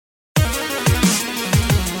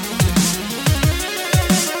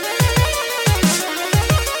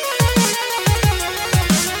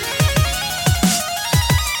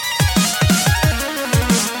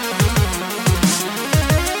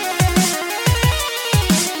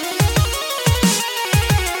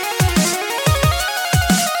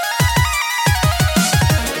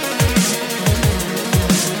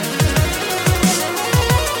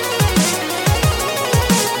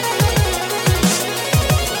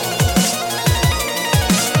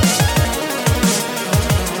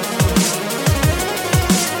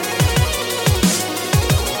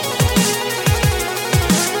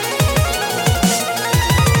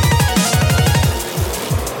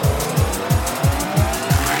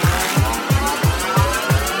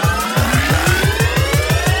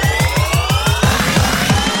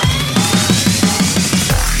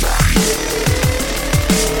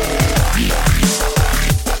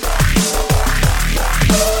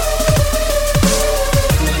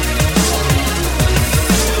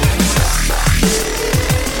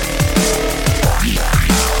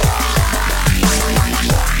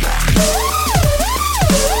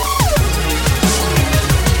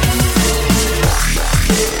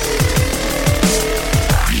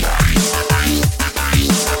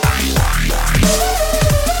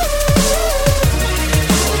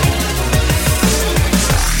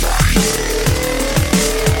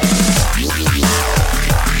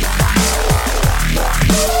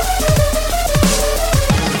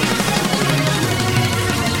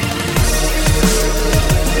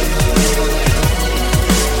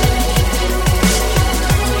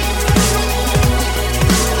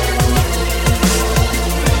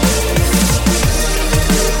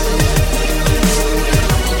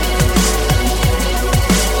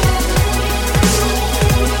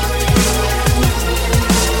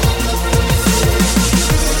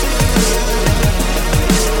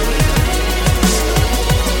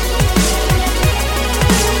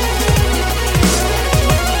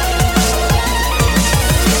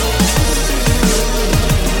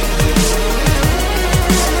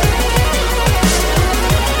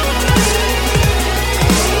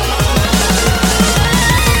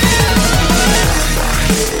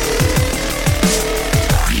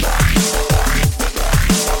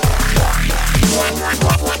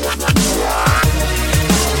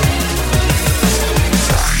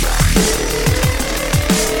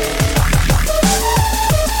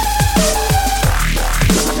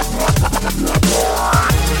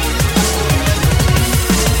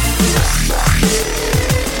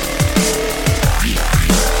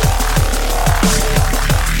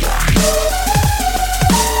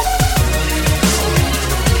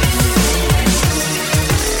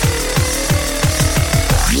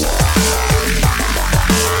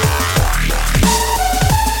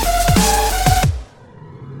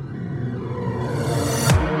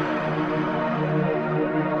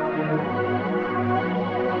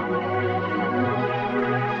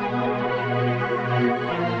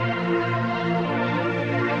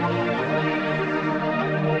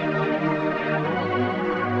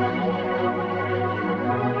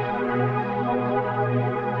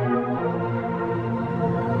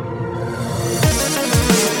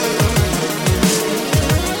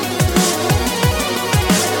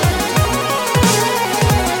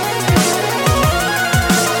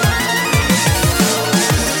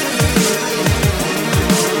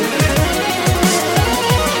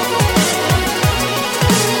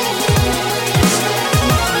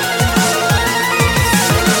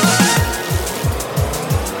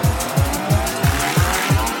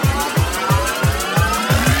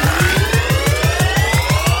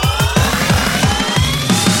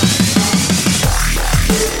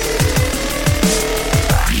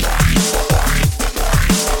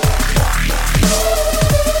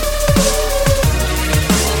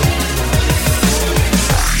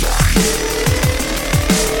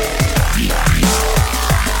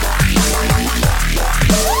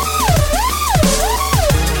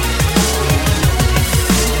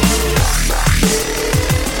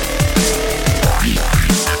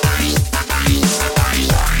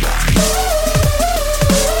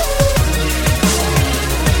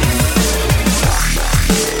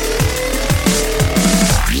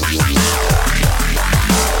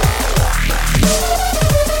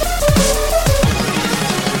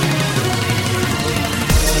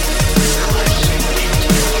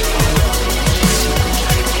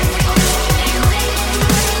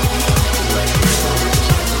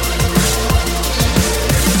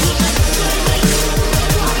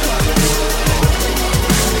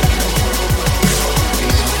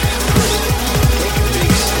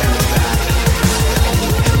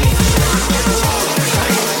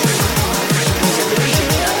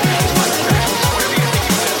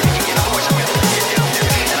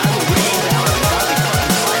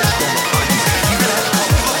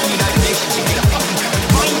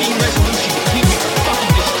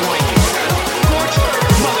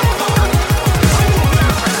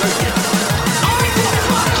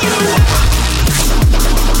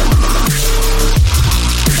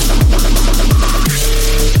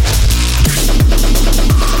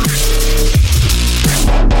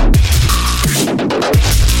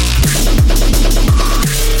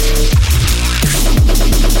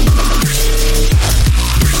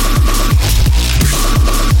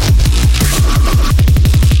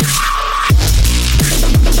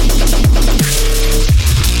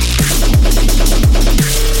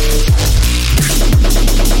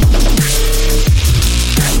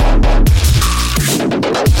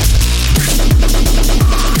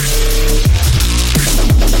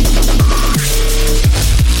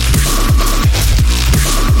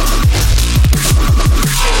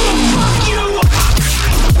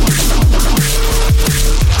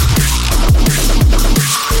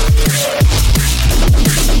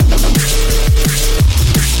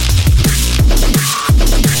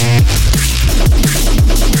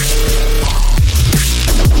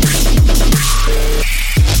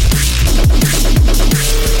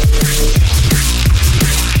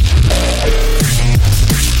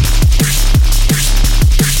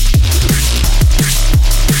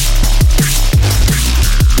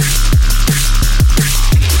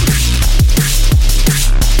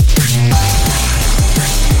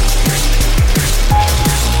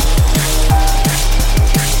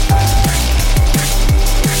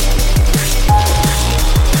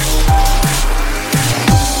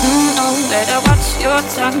your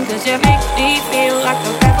tongue, 'cause you make me feel like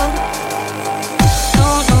a rebel. No,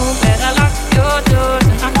 no, better lock your doors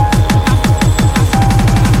and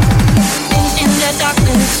in the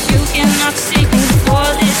darkness, you cannot see me. For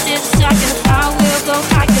this is second, I will go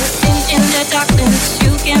higher. In the darkness,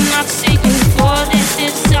 you cannot see me. For this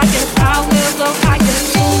is second, I will go higher.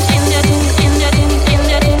 In the in the in the in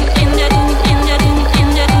the in the in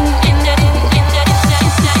the in the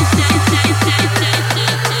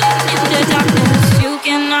in the darkness, you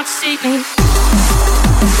cannot see me.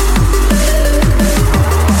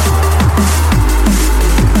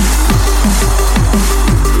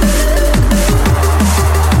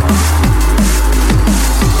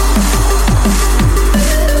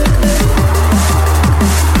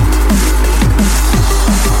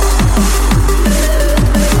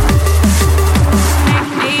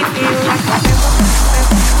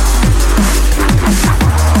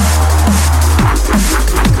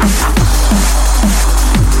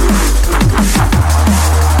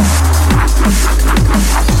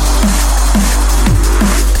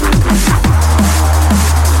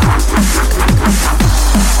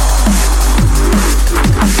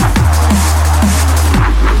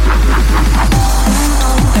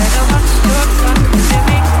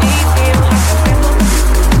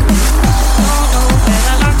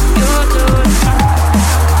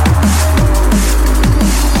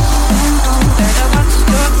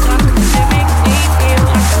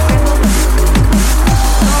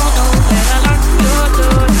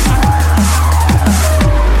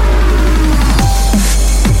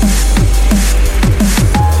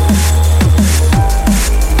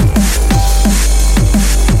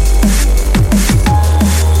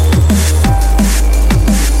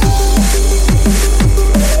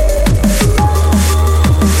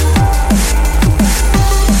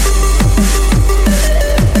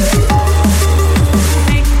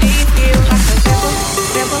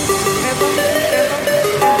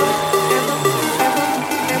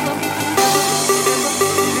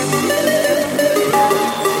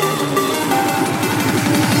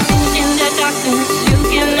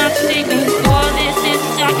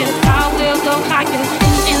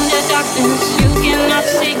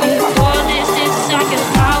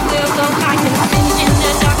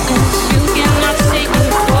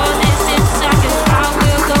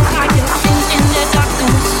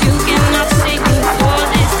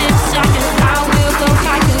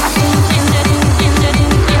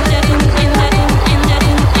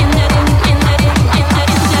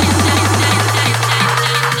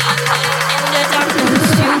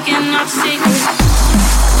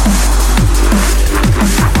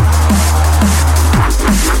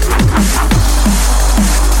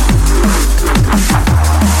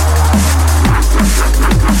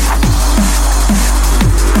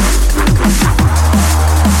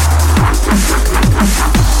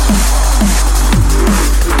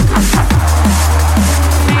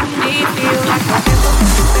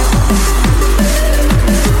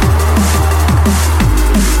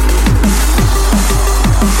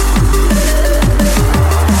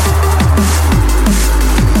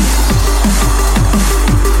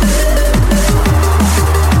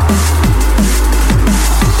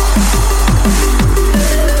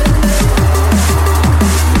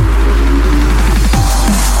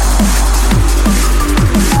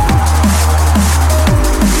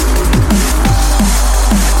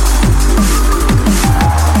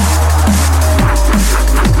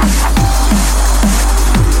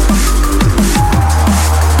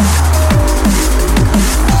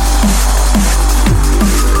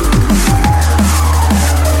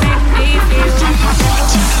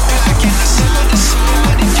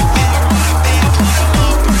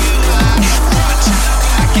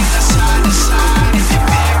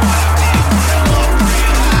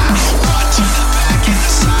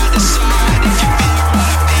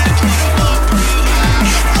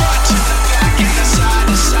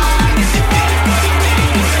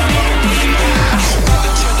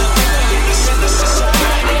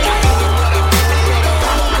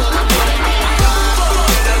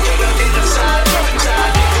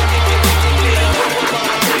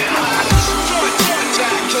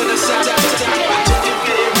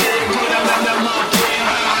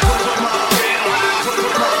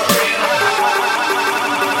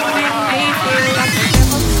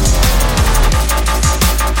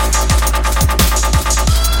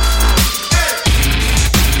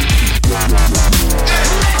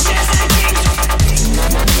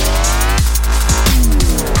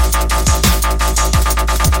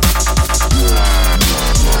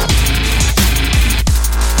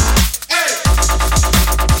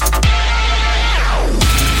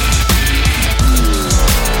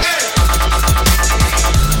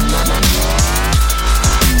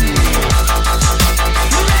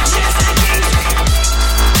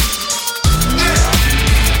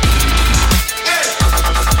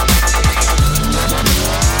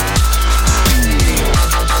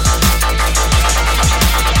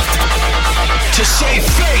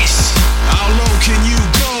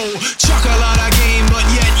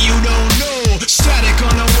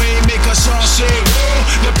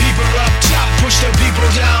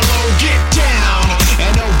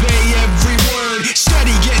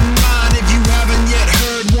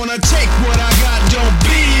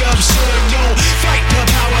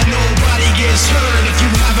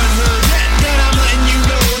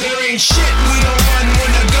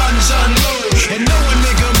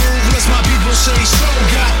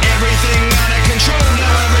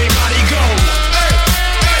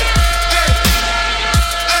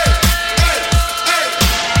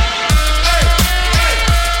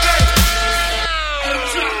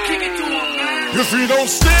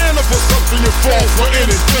 for something, you fall for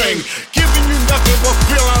anything. Giving you nothing but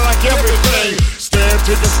feeling like everything. Stand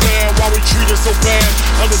to the stand while we treat it so bad.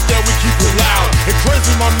 Understand we keep it loud and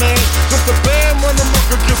crazy, my man. Just a band run amok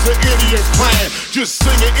against an idiot plan. Just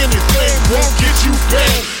singing anything won't get you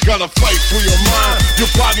banned. Gotta fight for your mind,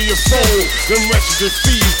 your body, your soul. Them wretches and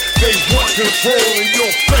thieves, they want control in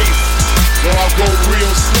your face. So I'll go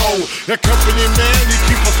real slow. That company man, he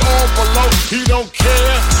keep us all below. He don't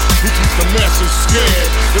care, he keeps the masses scared.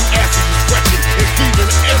 Them asses is wrecking and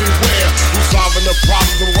thieving everywhere. Who's solving the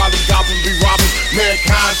problems and why the goblins be robbing?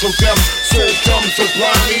 Mankind so deaf, so dumb, so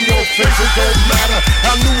blind. In your face it don't matter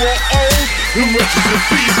how new or old. Them wretches and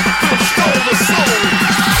thieves, them stole the soul.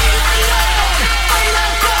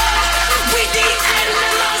 We the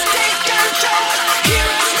animals take control. Hear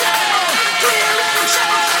us now, clear and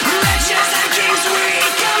show. Wretches and kings we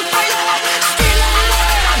can fight on. Still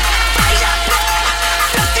alone, fight up blood.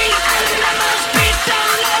 Bloody animals beat down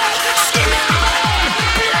low. Skin and bone,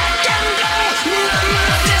 blood and gold. None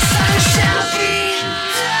of the sun shall be.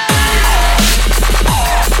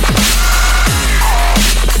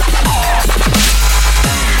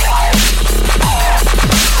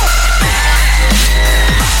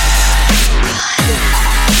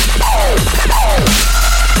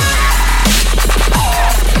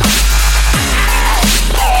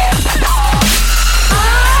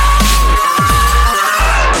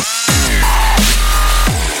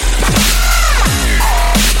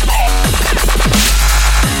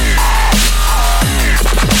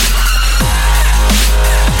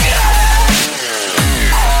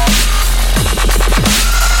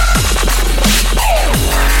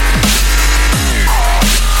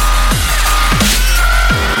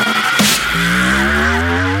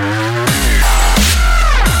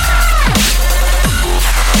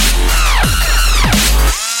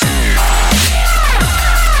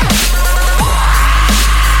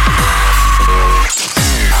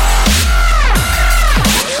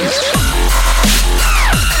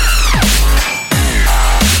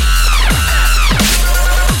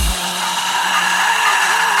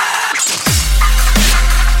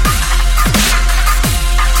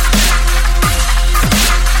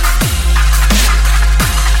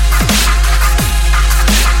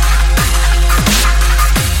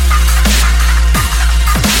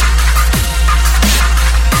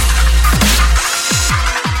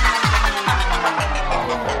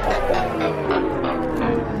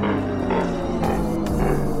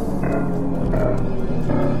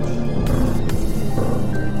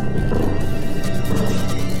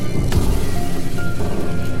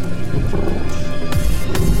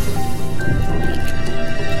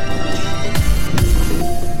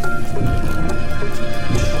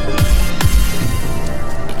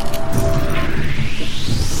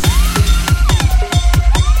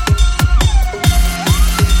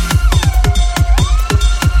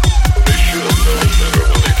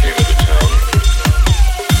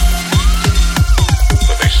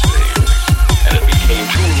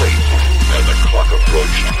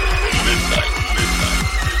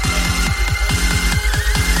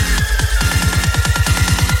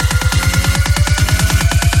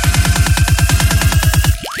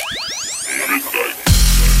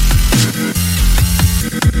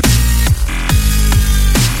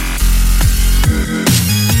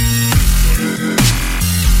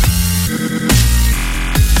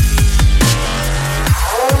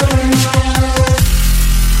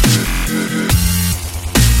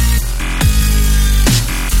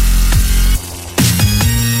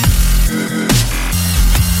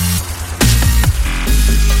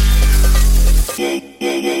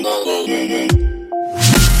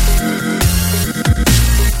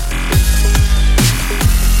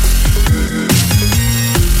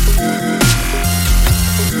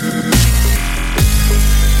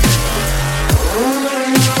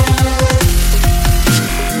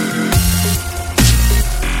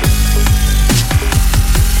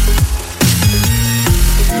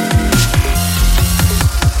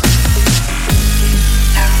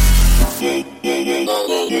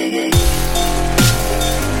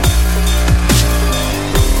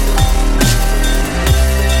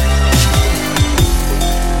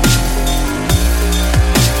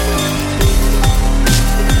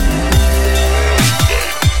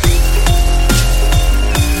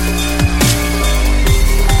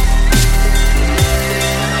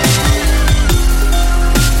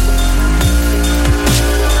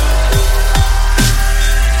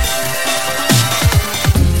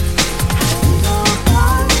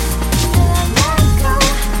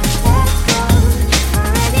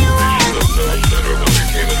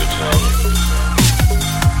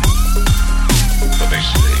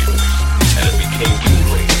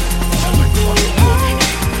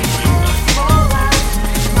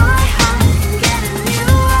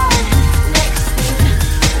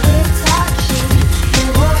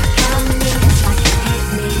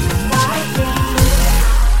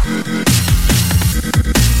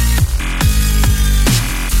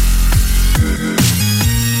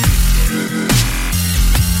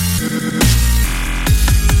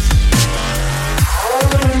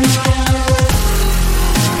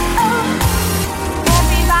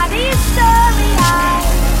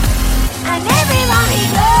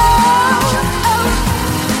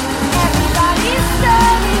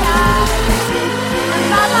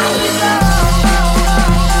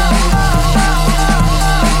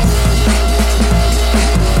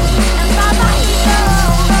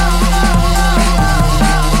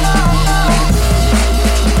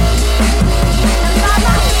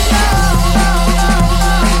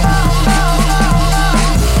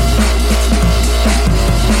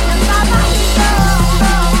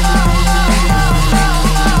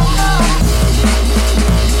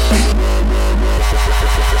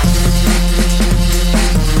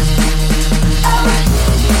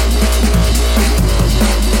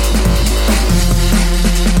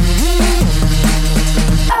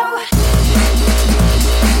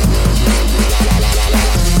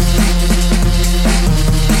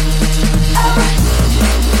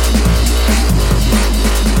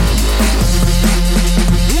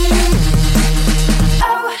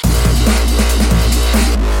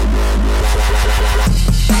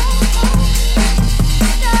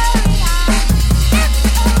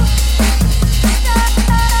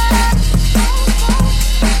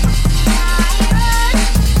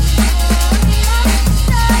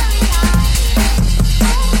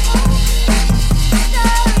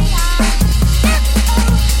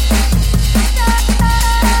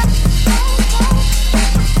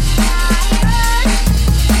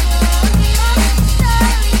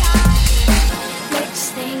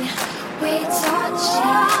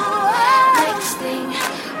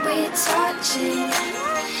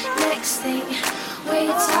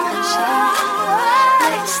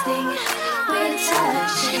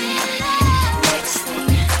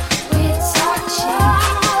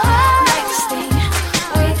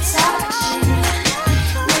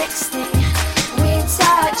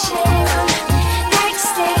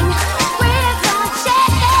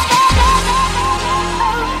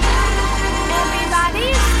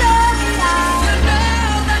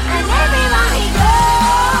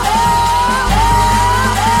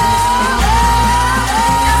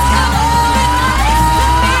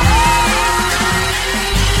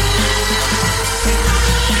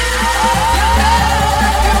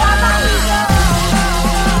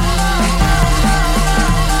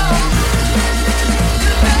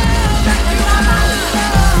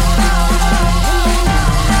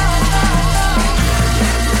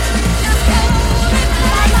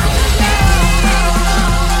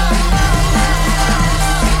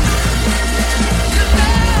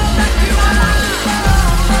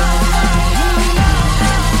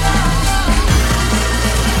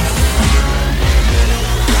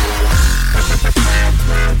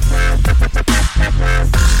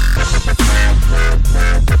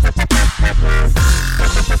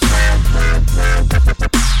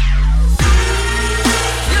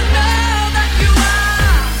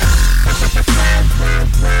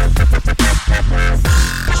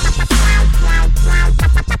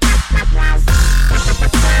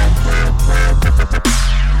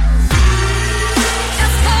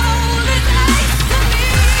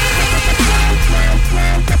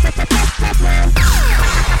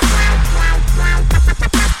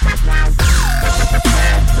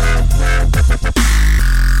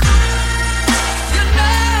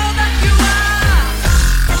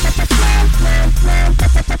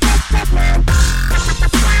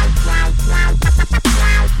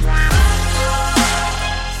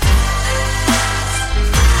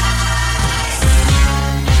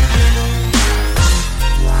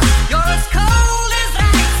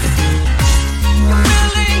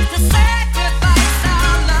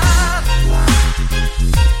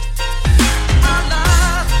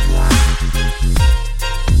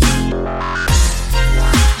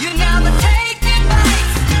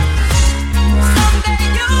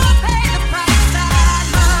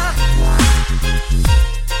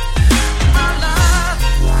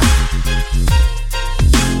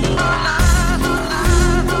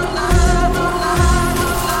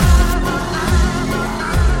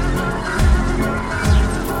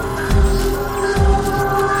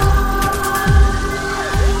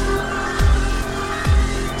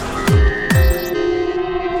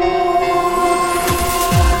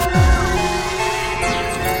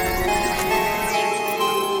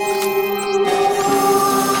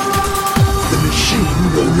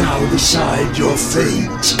 Now decide your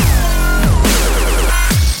fate.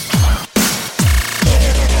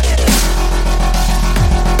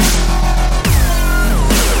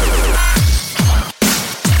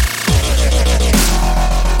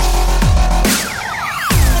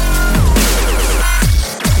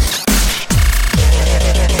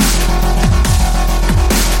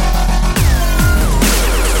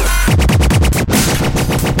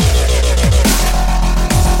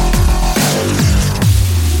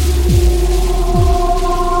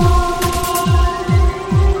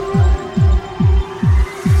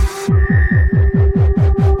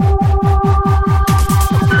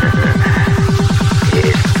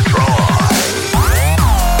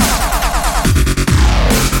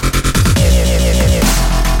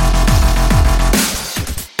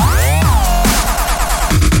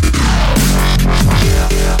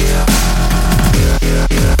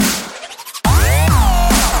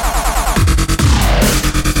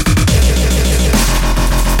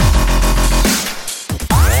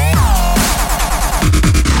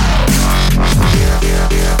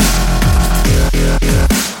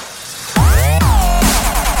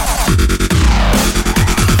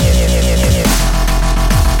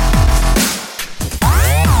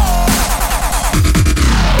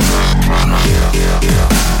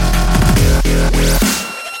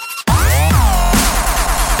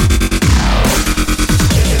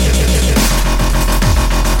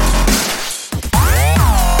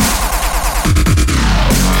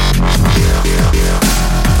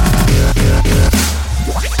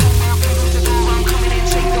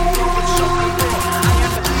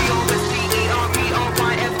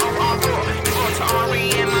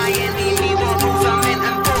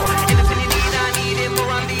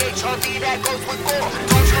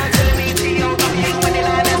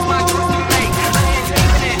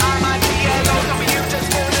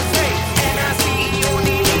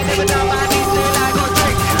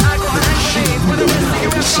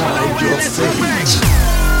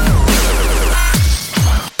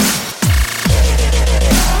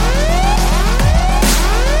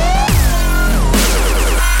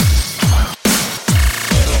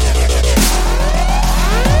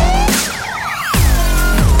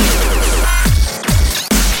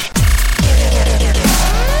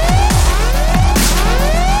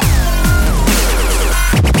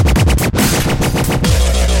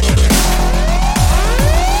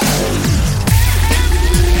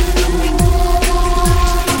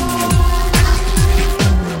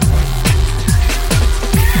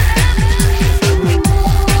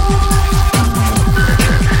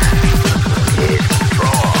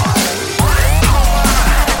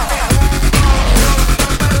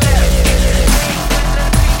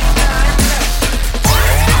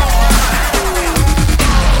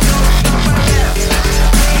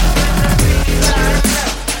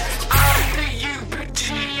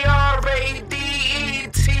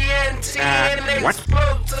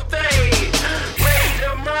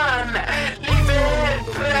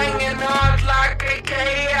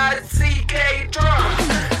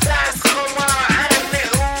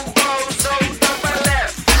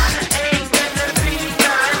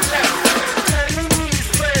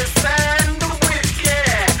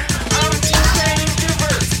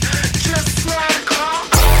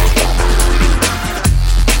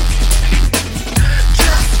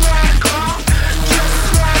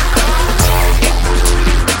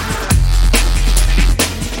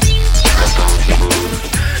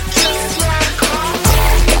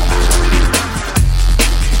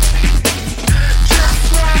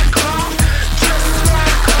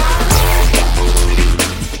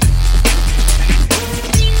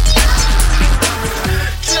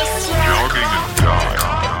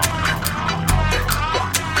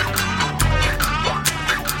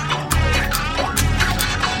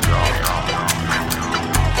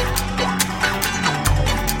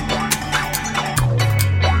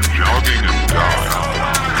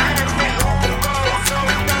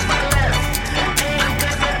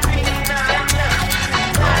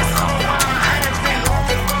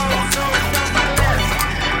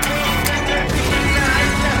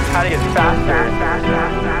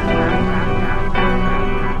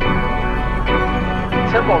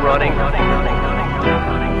 Simple running.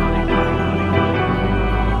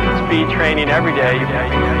 Speed training every day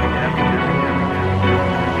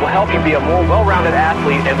will help you be a more well-rounded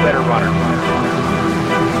athlete and better runner.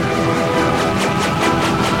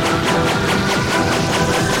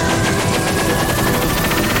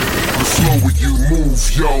 The slower you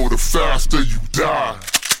move, yo, the faster you die.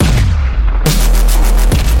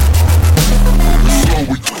 The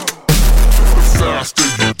slower you, the faster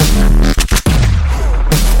you die.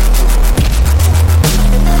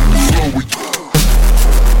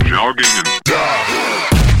 jogging and die.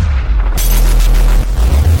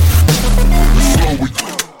 The slower you,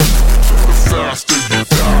 the faster you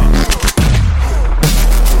die.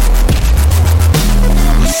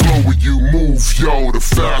 The slower you move, yo, the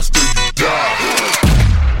faster you die.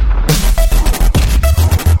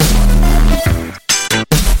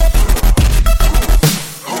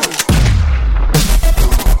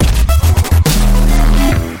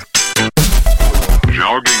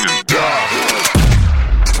 Jogging and die.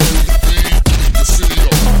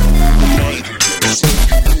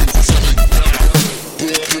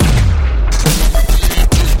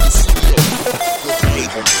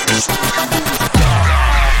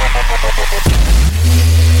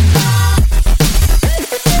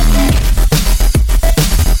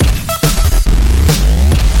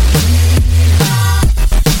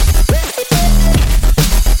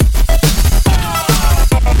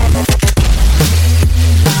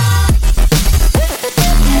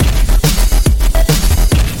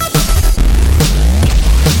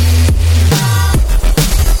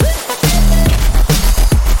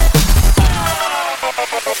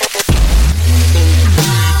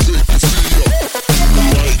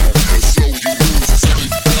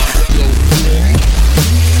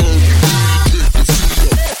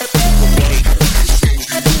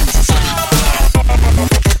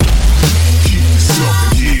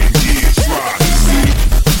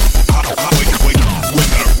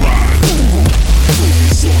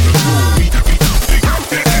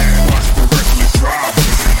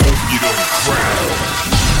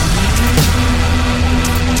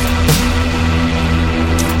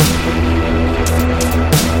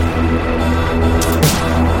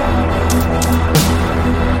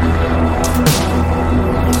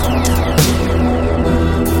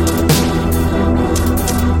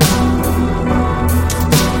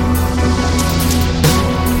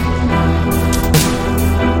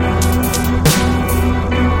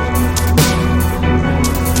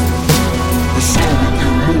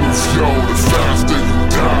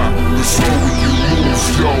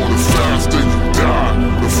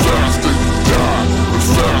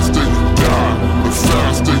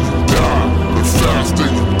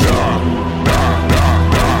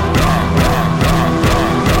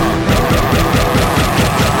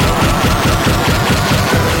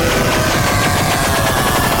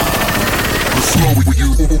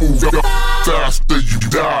 Faster you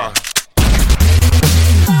die.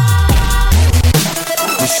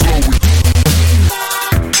 The slower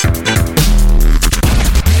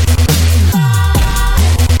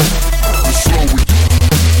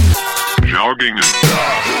jogging and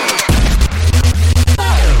die.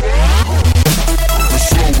 The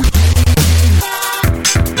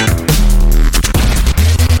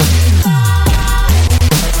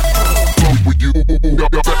slower you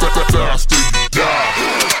faster you die.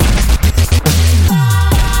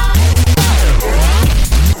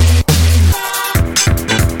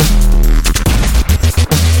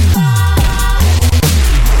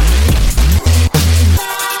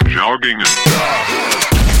 Jogging and die.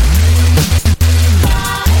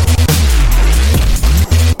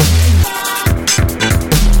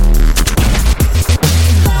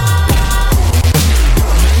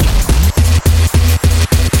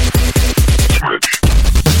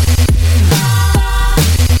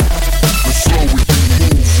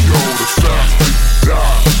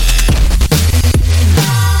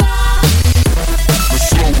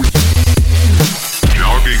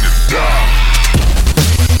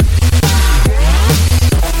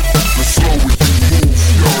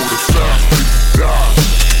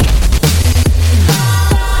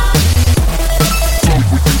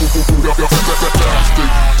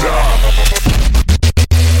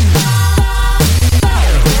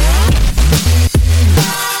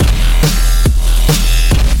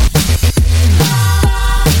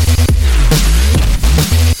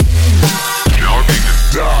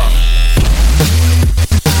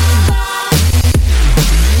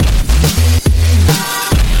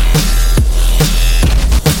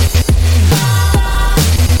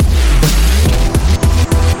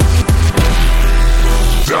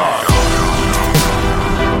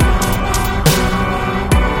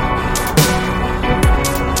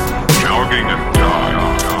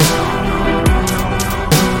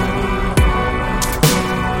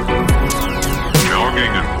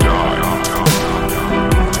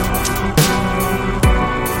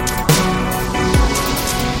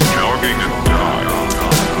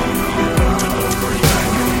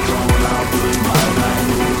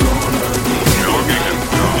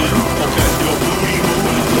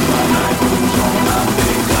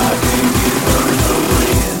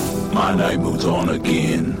 night moves on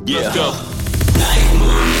again. Yeah. Let's go. Night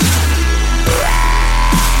moves.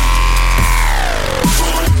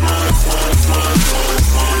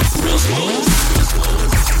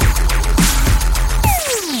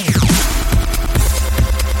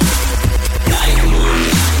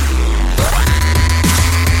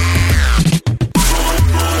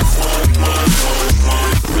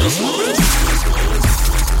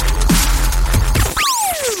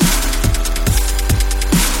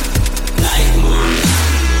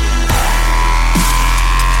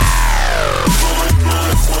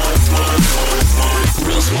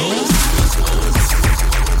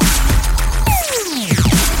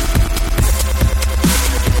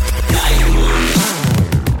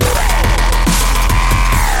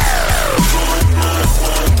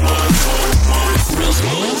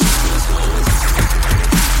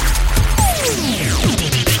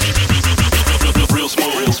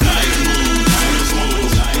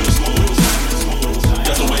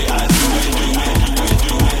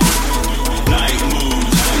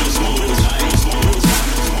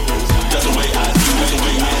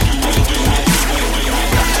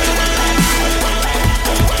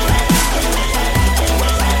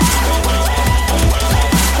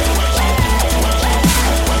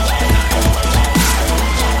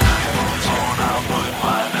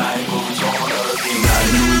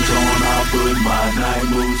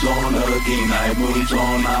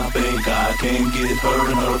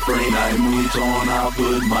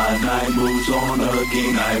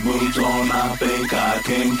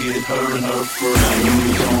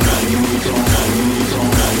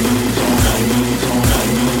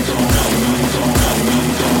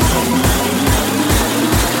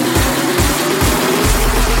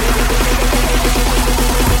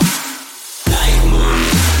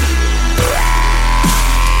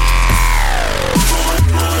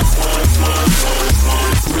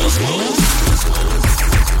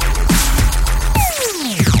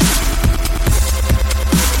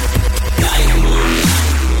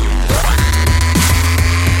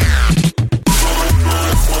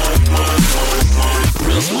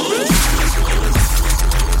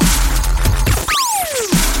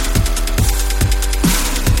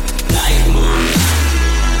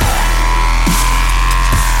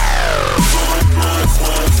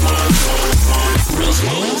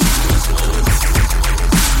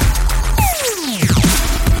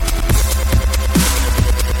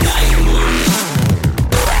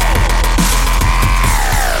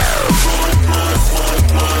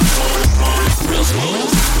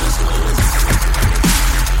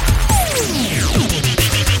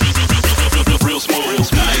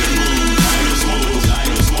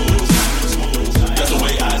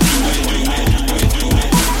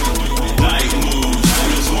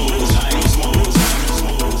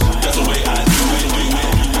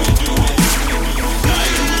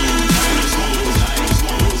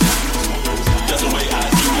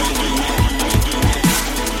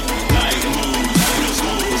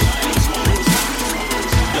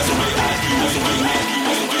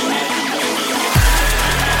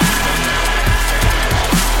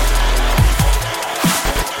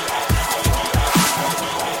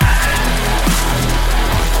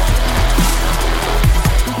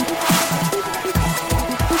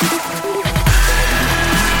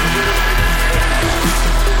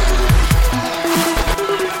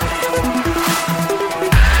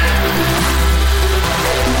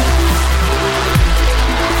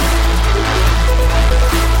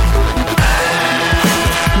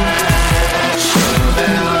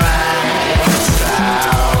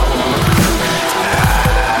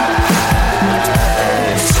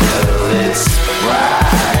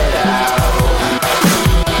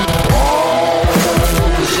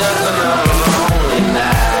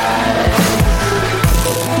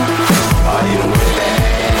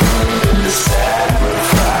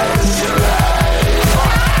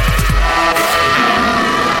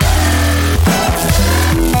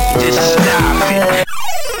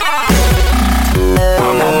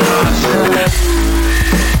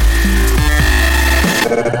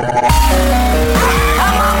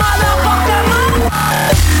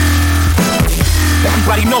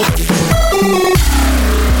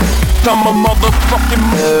 I'm a motherfucking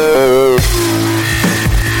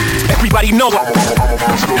everybody know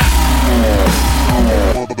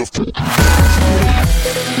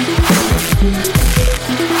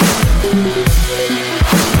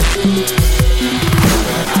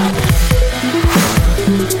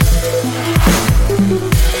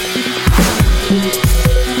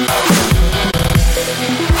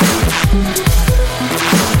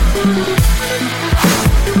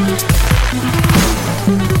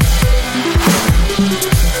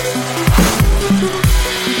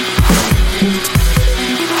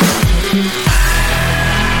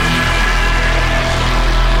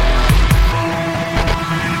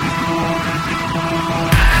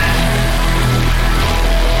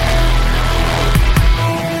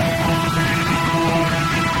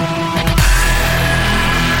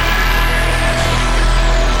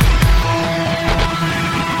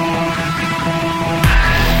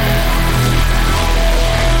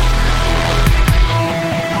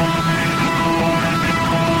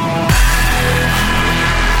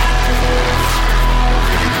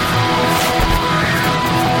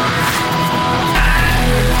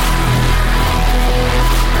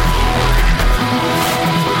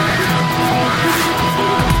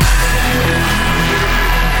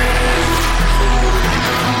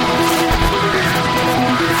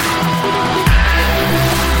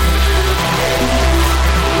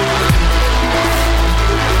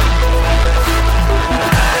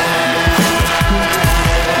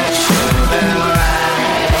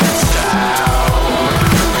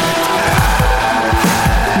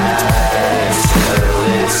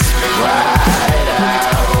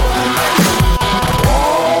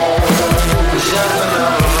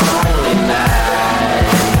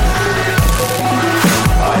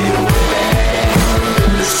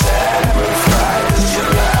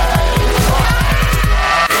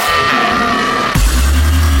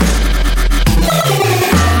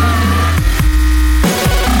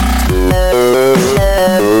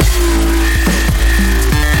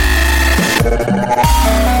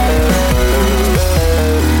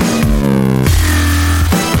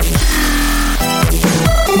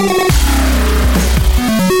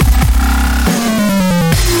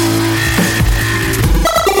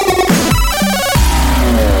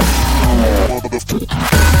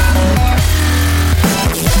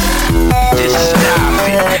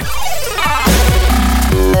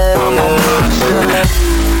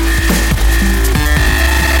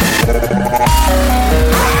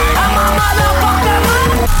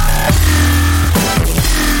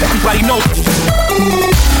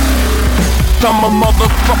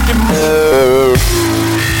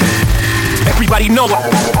Everybody know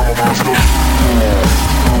it.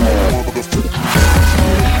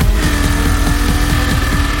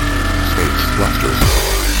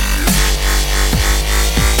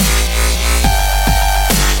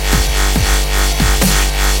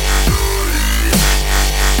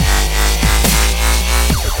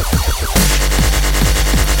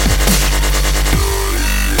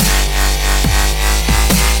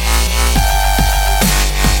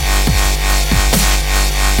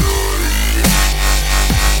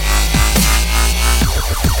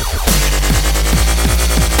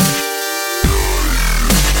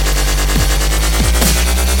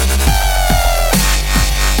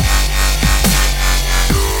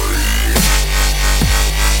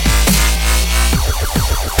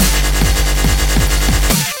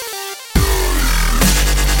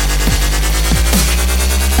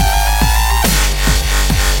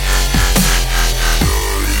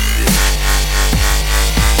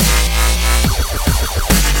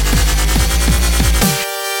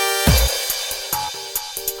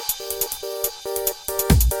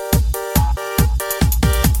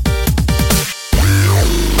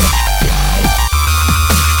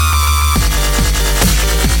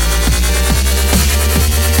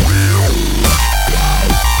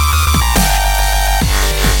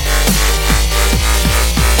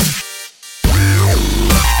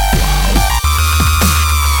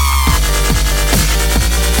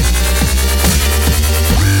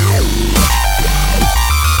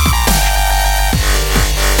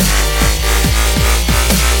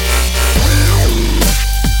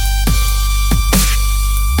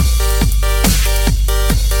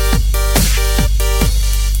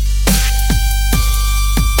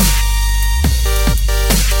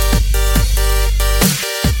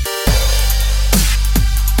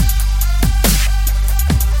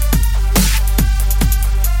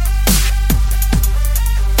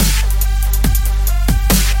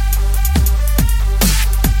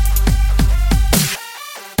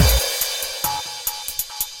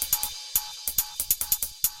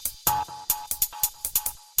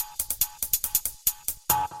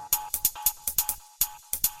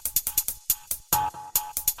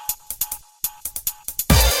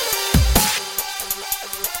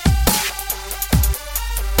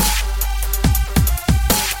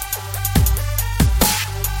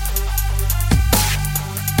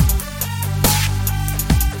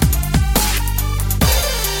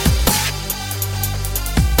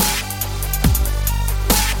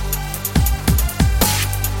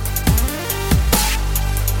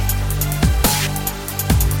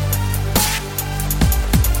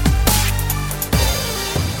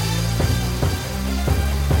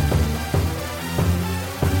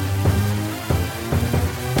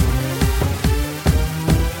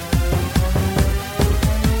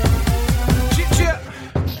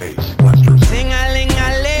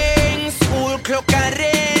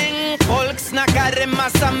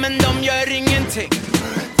 men de gör ingenting.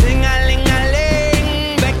 Tingalingaling,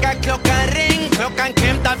 väckarklockan ring. Klockan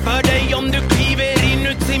krämtar för dig om du kliver in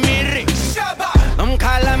ut i min ring. De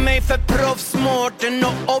kallar mig för proffsmårten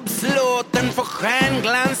och obslåten för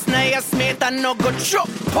stjärnglans när jag smetar något tjock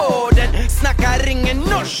på den. Snackar ingen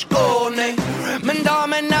norsk, nej. Men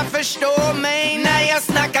damerna förstår mig när jag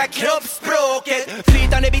snackar kroppsspråket.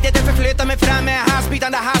 Flytande bitet är förflyttar mig fram med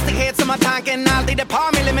halsbytande hastighet som har tanken alltid ett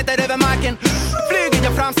par millimeter över marken. Flyger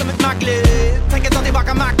jag fram som ett maglet, tänker ta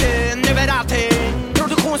tillbaka makten över allting.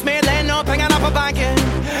 Produktionsmedlen och pengarna på banken.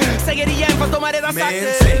 Säger igen fast de har redan sagt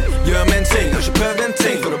det. Gör mig en ting, har inte prövat en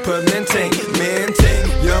ting. För att pröva en ting, med en ting.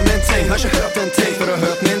 Gör mig en ting, har inte hört en ting. För att ha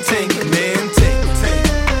hört en ting, med en ting.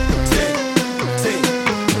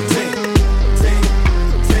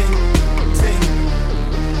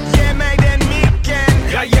 Ge mig den micken.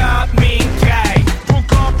 Jag gör min grej. På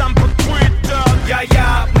gatan på Twitter. Jag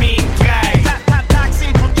gör min grej.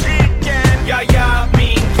 Taxin på tricken. Jag gör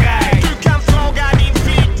min grej. Du kan fråga din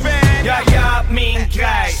flickvän. Jag gör min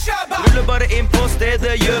grej. Rullar bara in på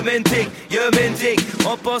stället, gör min ting, gör min ting.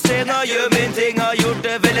 Och på scenen, gör min ting. Har gjort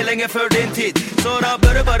det väldigt länge för din tid. Så då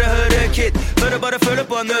bör du bara höra kid. Bör du bara följa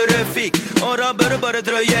på när du fick. Och då bör du bara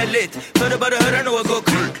dröja lite. För du bara höra något gå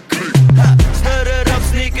kul. Snöre rap,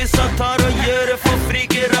 sneakers och tar och gör det för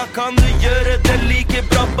friker. Kan du göra det lika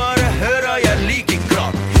bra, bara höra jag lika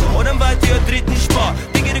klart. Och den vet jag dritten spar.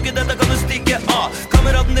 Digger du inte detta kan du sticka av.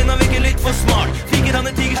 Kameraten din har vilket lite för smart. Fiker han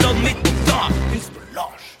är tigerstad mitt på dagen.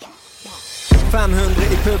 500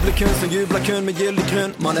 i publikum som jublar kun med gyldig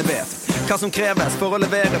grund. Man är vet vad som krävs för att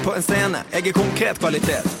levera på en scen. Äger konkret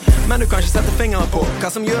kvalitet. Men du kanskje setter fingeren på hva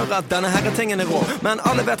som gjør at denne herretingen er rå. Men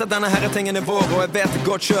alle vet at denne herretingen er vår, og jeg vet det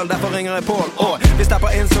godt selv, derfor ringer jeg Paul. Og vi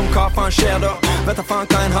stepper inn som hva faen skjer da. Vet da faen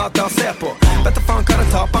hva en hater ser på. Vet da faen hva det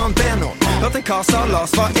taper han ber nå. Hørt en kar sa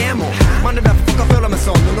Lars var emo. Men det er derfor folk kan føle meg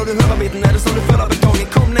sånn. Og når du hører biten er det som du føler betongen.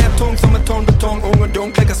 Kom ned tung som en tonn betong. Ung og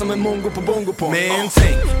dum, klikker som en mongo på bongo på. Min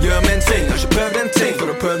ting, gjør min ting. Har ikke prøvd en ting, for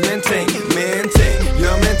du har prøvd min ting. Min ting,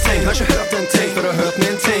 gjør min ting. Har ikke hørt en ting, for du har hørt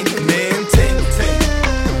min ting. Min ting, ting,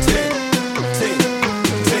 ting, ting,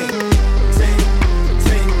 ting, ting,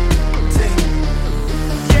 ting, ting.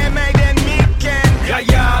 Ge mig den micken, jag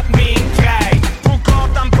gör min grej. På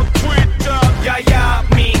gatan, på Twitter, jag gör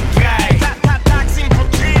min grej. Taxin på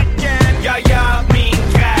tricken, jag gör min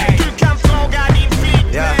grej. Du kan fråga din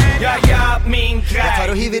flickvän, jag gör min grej. Jag tar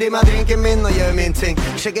och hiver i mig drinken min och gör min ting.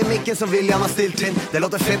 Checkar micken som William har stilt in. Det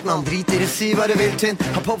låter fett när han driter i si vad det vill till.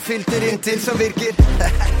 Har popfilter in till som virker.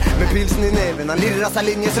 Med pilsen i näven, han lirrar seg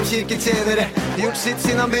linjer som kirketjenere. Gjort sitt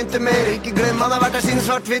siden han begynte mer. Ikke glem han har vært der siden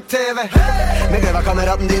svart-hvitt TV. Men glem hva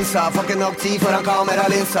kameraten din sa. Får ikke nok tid foran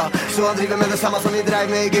kameralinsa. Så han driver med det samme som vi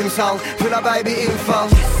dreiv med i gymsalen. Full av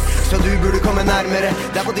baby-innfall. Så du burde komme nærmere.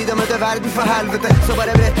 Det er på tide å møte verden for helvete. Så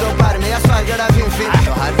bare brett opp ermet, jeg sverger deg finfint.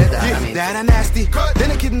 Så helvete er min. Det här är nasty.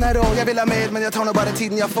 Denne kidden är rå, jag vill ha mer. Men jag tar nog bara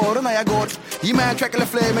tiden jag får och när jag går. Ge mig en track eller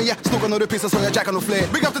fler. Men jag snokar när du pissar så jag jackar nog fler.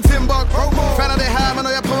 Big up till Timbuk. Fan av det här, men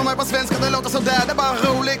när jag provar mig på svenska det låter sådär, det är bara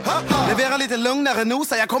roligt. Leverar lite lugnare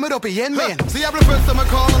nosa, jag kommer upp igen med. Så jag blev född som en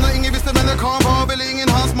karl och när ingen visste vem det kan var. Vill ingen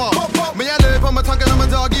ha smak. Men jag löper med tanken om en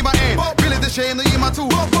dag, ge mig en. Vill inte tjejen och ge mig to.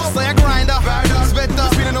 Så jag grindar, svettar.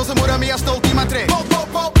 Spiller någon som mår men jag är stolt i mig tre.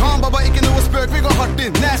 Kan bara inte något spök, vi går hårt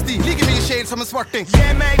in. Nasty, lika mycket shade som en svarting.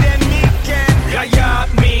 Ge mig den micken, jag gör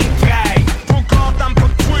min grej. På gatan, på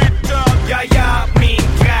Twitter, jag gör min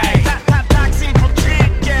grej. Taxin på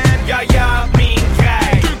tricken, jag gör min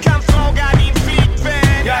grej. Du kan fråga din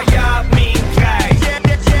flickvän, jag gör min grej.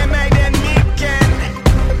 Ge mig den micken.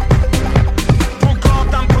 På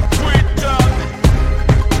gatan, på Twitter.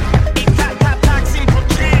 Taxin på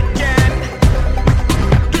tricken.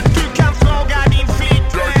 Du kan fråga din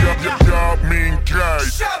flickvän. Jag gör min grej.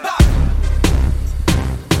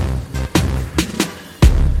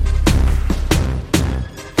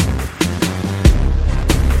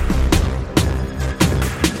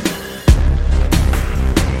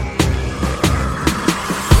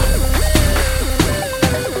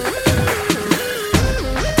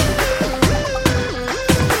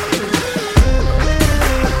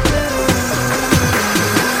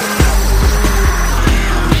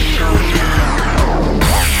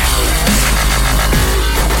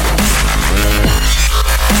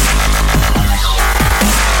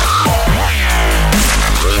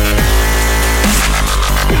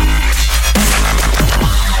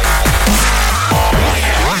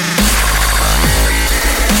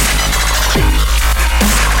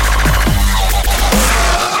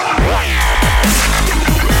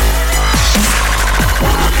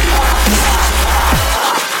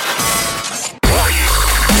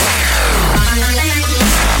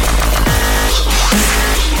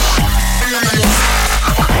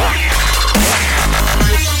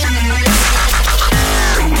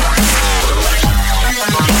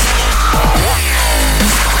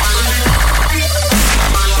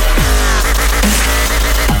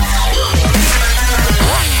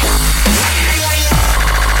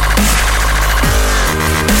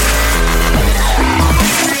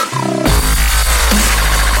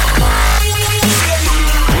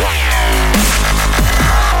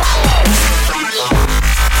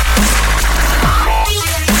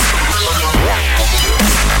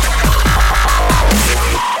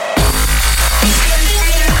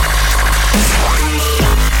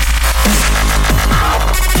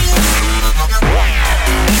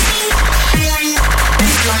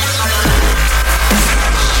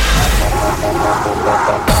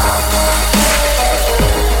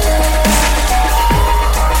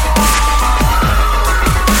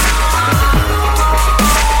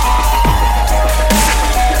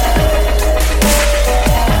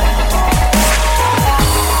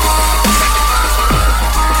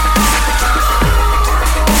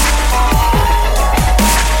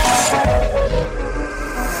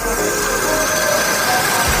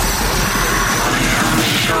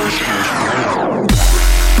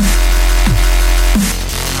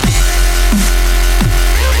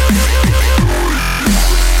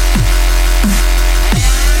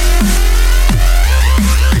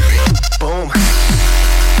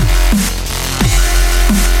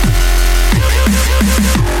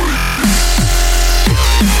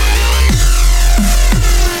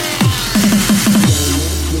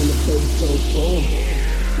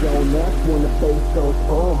 Yo, next when the bass goes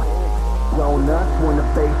boom. Go nuts when the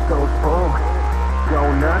bass goes boom. Go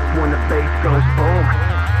nuts when the bass goes boom.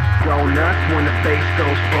 Go nuts when the bass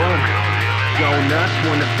goes boom. Go nuts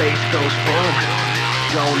when the bass goes boom.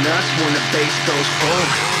 Go nuts when the bass goes boom.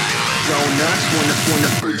 Go nuts when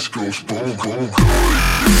the bass goes boom, boom.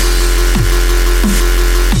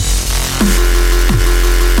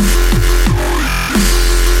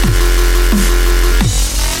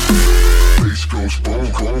 Bass goes boom,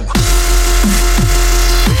 boom.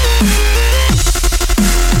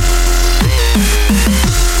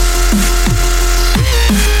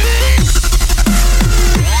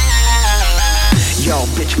 Yo,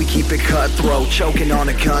 bitch, we keep it cutthroat, choking on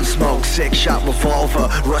a gun smoke, 6-shot revolver,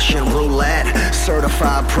 Russian roulette,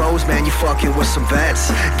 certified pros, man, you fucking with some vets.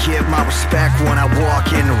 Give my respect when I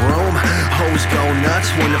walk in the room. Hoes go nuts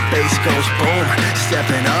when the bass goes boom.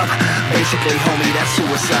 Stepping up, basically, homie, that's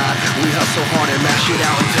suicide. We hustle hard and mash it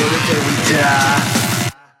out until the day we die.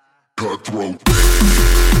 Cutthroat.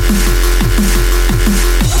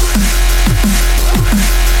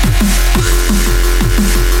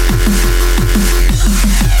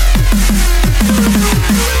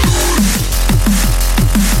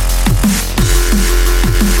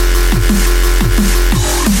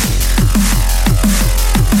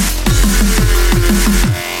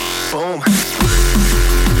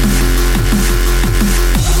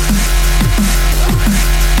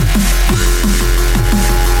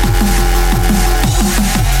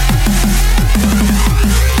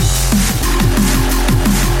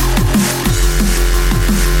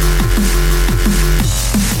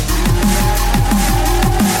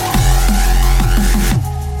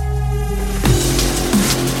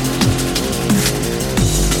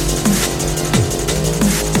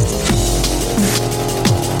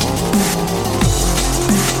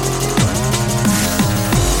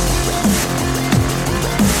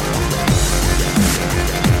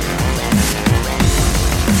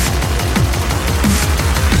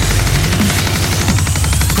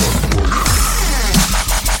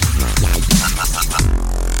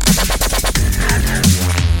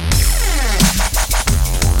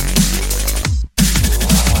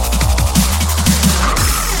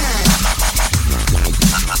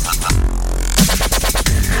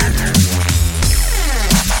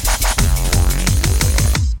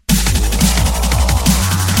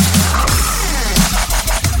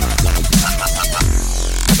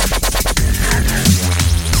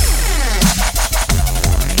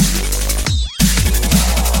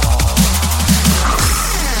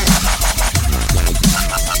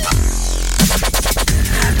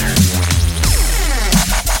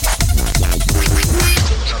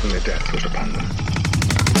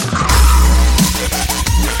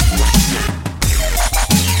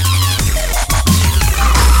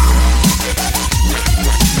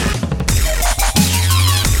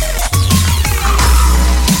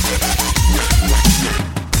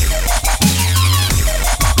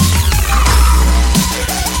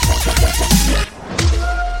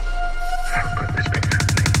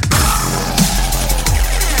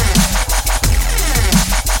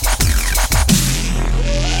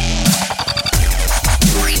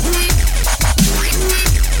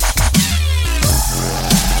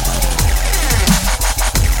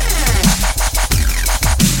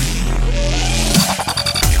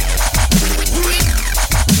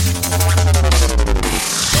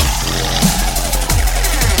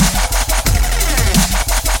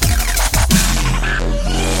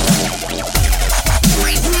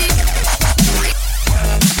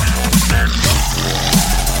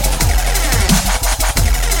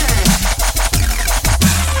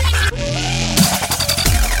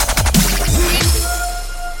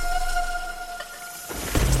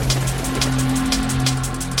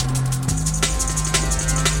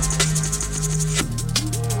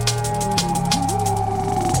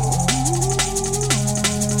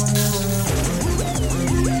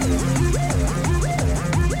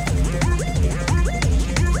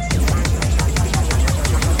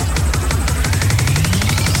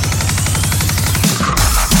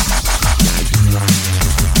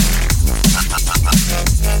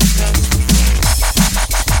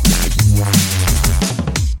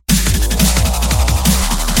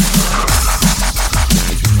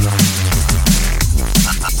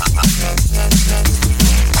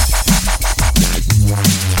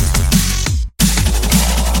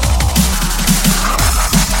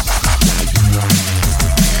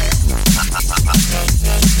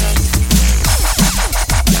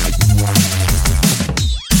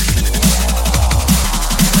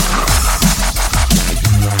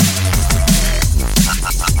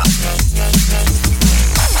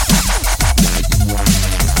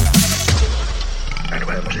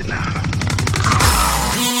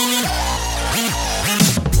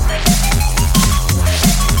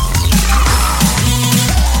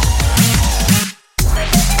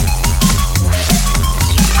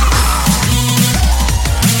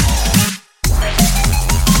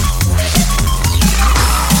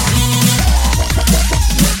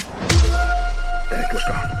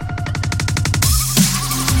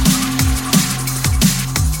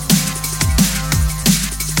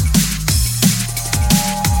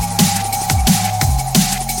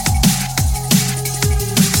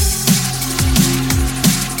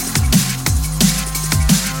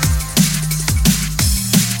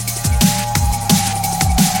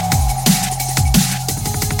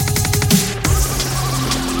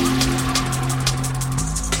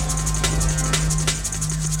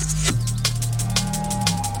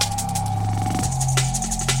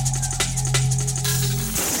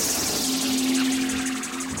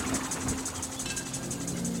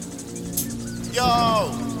 Yo,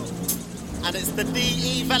 and it's the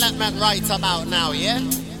DE development right about now, yeah?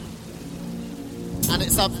 And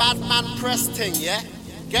it's a bad man press thing, yeah?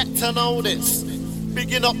 Get to know this.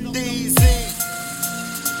 Bigging up DZ.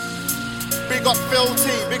 Big up Phil T,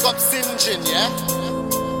 big up Sinjin, yeah?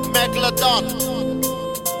 Megalodon.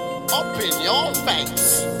 Up in your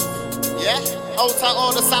face. Yeah? Outside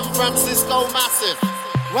all the San Francisco massive.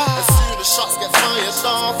 Wow. As soon as shots get fired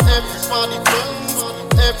off, everybody burns.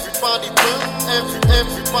 Everybody burns.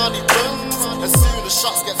 Everybody burns. As soon as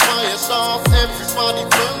shots get fired off, everybody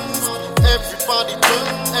burns. Everybody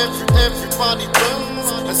burns. Everybody burns.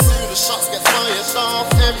 As soon as shots get fired off,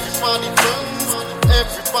 everybody burns.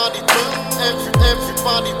 Everybody burns.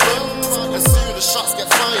 Everybody burns. As soon as shots get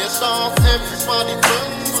fired off, everybody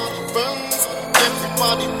burns. Burns.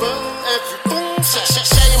 Everybody burns.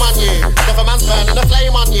 Shame on you. If a man's burning a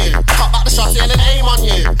flame on you, cut back the shot and an aim on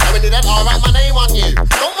you. And when you dead, I'll write my name on you.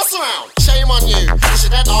 Don't mess around. Shame on you. You should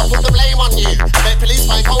dead, I'll put the blame on you. Make police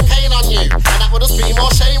find cocaine on you, and that would just be more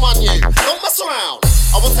shame on you. Don't mess around.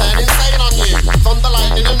 I will turn insane on you. Thunder,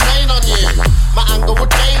 lightning and rain on you. My anger would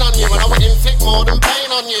gain on you, and I would inflict more than pain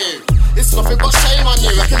on you. It's nothing but shame on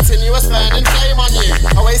you. A continuous burning flame on you.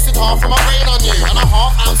 I wasted half of my brain on you, and a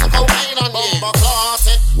half ounce of cocaine on you. Bomba clot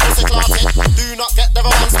it, pussy clot it. Do not get the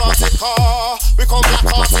one started car. We come black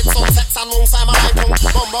hearted, some sex and won't sign my life.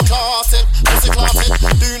 Bomba clot it, pussy clot it.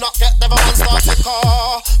 Do not get the one started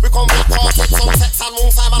car. We come black hearted, some sex and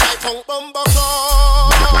won't sign my life. Bomba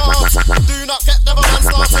clot. Do not get the one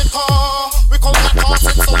started car. We come black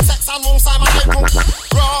hearted, some sex and won't sign my life.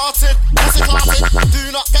 Rotted, pussy clot it. Do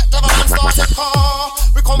not get the one started car.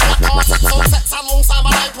 We come black hearted, some sex and won't sign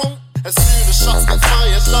my life. As soon as shots get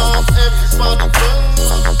fired off, everybody burns.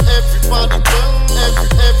 Everybody burns.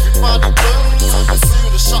 Everybody burns. As soon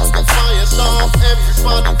as shots get fired off,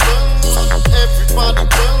 everybody burns. Everybody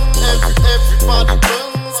burns. Everybody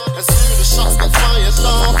burns. As soon as shots get fired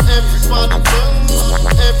off, everybody burns.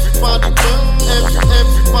 Everybody burns.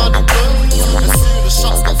 Everybody burns. As soon as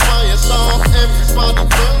shots get fired off, everybody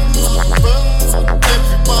burns. Burns.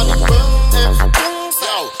 Everybody burns.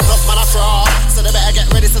 Yo, look man, I fraud. So they better get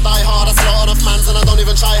ready to die hard. I slaughter enough mans and I don't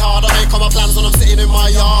even try hard. I make all my plans when I'm sitting in my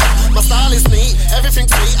yard. My style is neat, everything's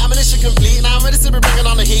sweet. Ammunition complete, now I'm ready to be bringing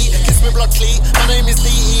on the heat. Kiss me blood cleat, my name is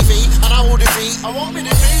DEV, and I will defeat. I won't be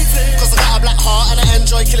defeated, cause I got a black heart and I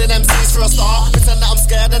enjoy killing MCs for a start. Pretend that I'm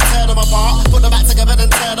scared and tear them apart. Put them back together and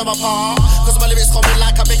tear them apart. Cause my lyrics coming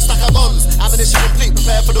like a big stack of guns. Ammunition complete,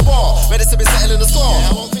 prepare for the war. Ready to be settling the score. Yeah,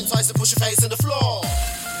 I won't think twice to push your face in the floor.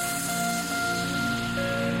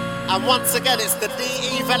 And once again, it's the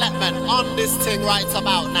DE development on this thing right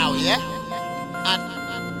about now, yeah?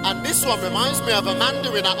 And this one reminds me of a man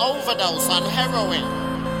doing an overdose on heroin.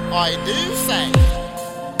 I do say.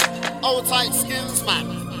 Old tight skins,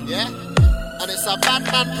 man, yeah? And it's a bad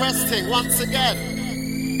man press thing once again.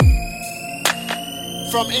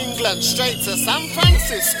 From England straight to San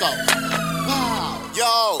Francisco. Wow,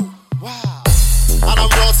 yo, wow. And I'm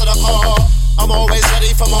raw to the core. I'm always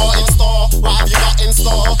ready for more in store. What have you got in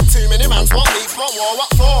store? Too many mans want beef, want war,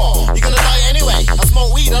 what for? You're gonna die anyway. I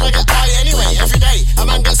smoke weed and I get high anyway. Every day, a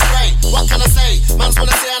man gets sprayed. What can I say? Mans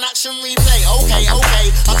wanna see an action replay. Okay,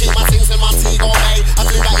 I keep my things in my tea gourmet. I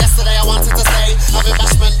flew back yesterday, I wanted to stay. Having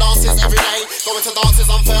bashment dances every day. Going to dances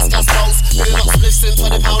on first class boats. Filling up spliffs in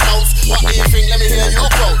 20 pound notes. What do you think? Let me hear your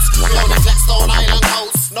quotes. We only flex Stone Island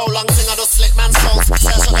coats. No long thing, I just slick man's throats.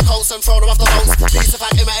 Search on the coats and throw them off the boats. Piece of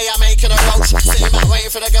fact in my ear, making a roach. Sitting back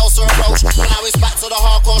waiting for the girls to approach. But now it's back to the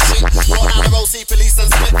hardcore shit. Roll down the road, see police and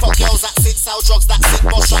split. Fuck girls, that's it. Sell drugs, that's it.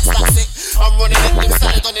 Boss shots, that's it. I'm running it,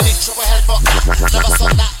 inside on the nick. Triple head, fuck that. Never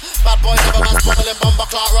stop that. Bad boy, never man's bubbling. Bomber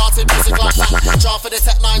clock, rotted, music like that. Jar for the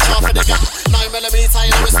tech 9, jar for the gap. 9mm,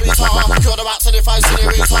 you know it's sweetheart. Killed about 25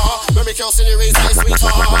 senioritas. When we kill senioritas, it's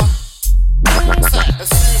sweetheart. As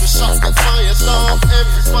soon as shots get fired off,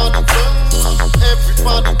 everybody burns.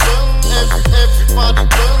 Everybody burns. Everybody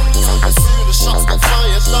burns. As soon as shots get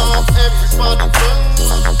fired off, everybody burns.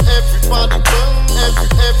 Everybody burns.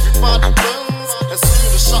 Everybody burns. As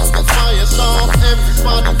soon as shots get fired off,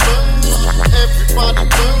 everybody burns. Everybody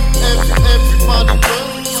burns. Everybody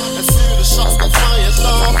burns. As soon as shots get fired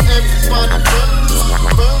off, everybody burns.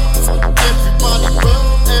 Burns. Everybody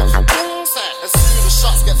burns. Everybody burns. As soon as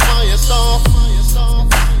shots get fired off.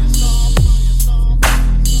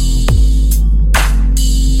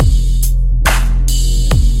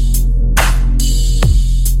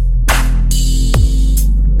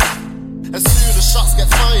 As soon as shots get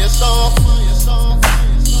fired off.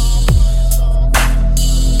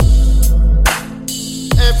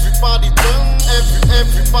 Everybody burn,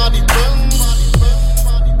 everybody burn.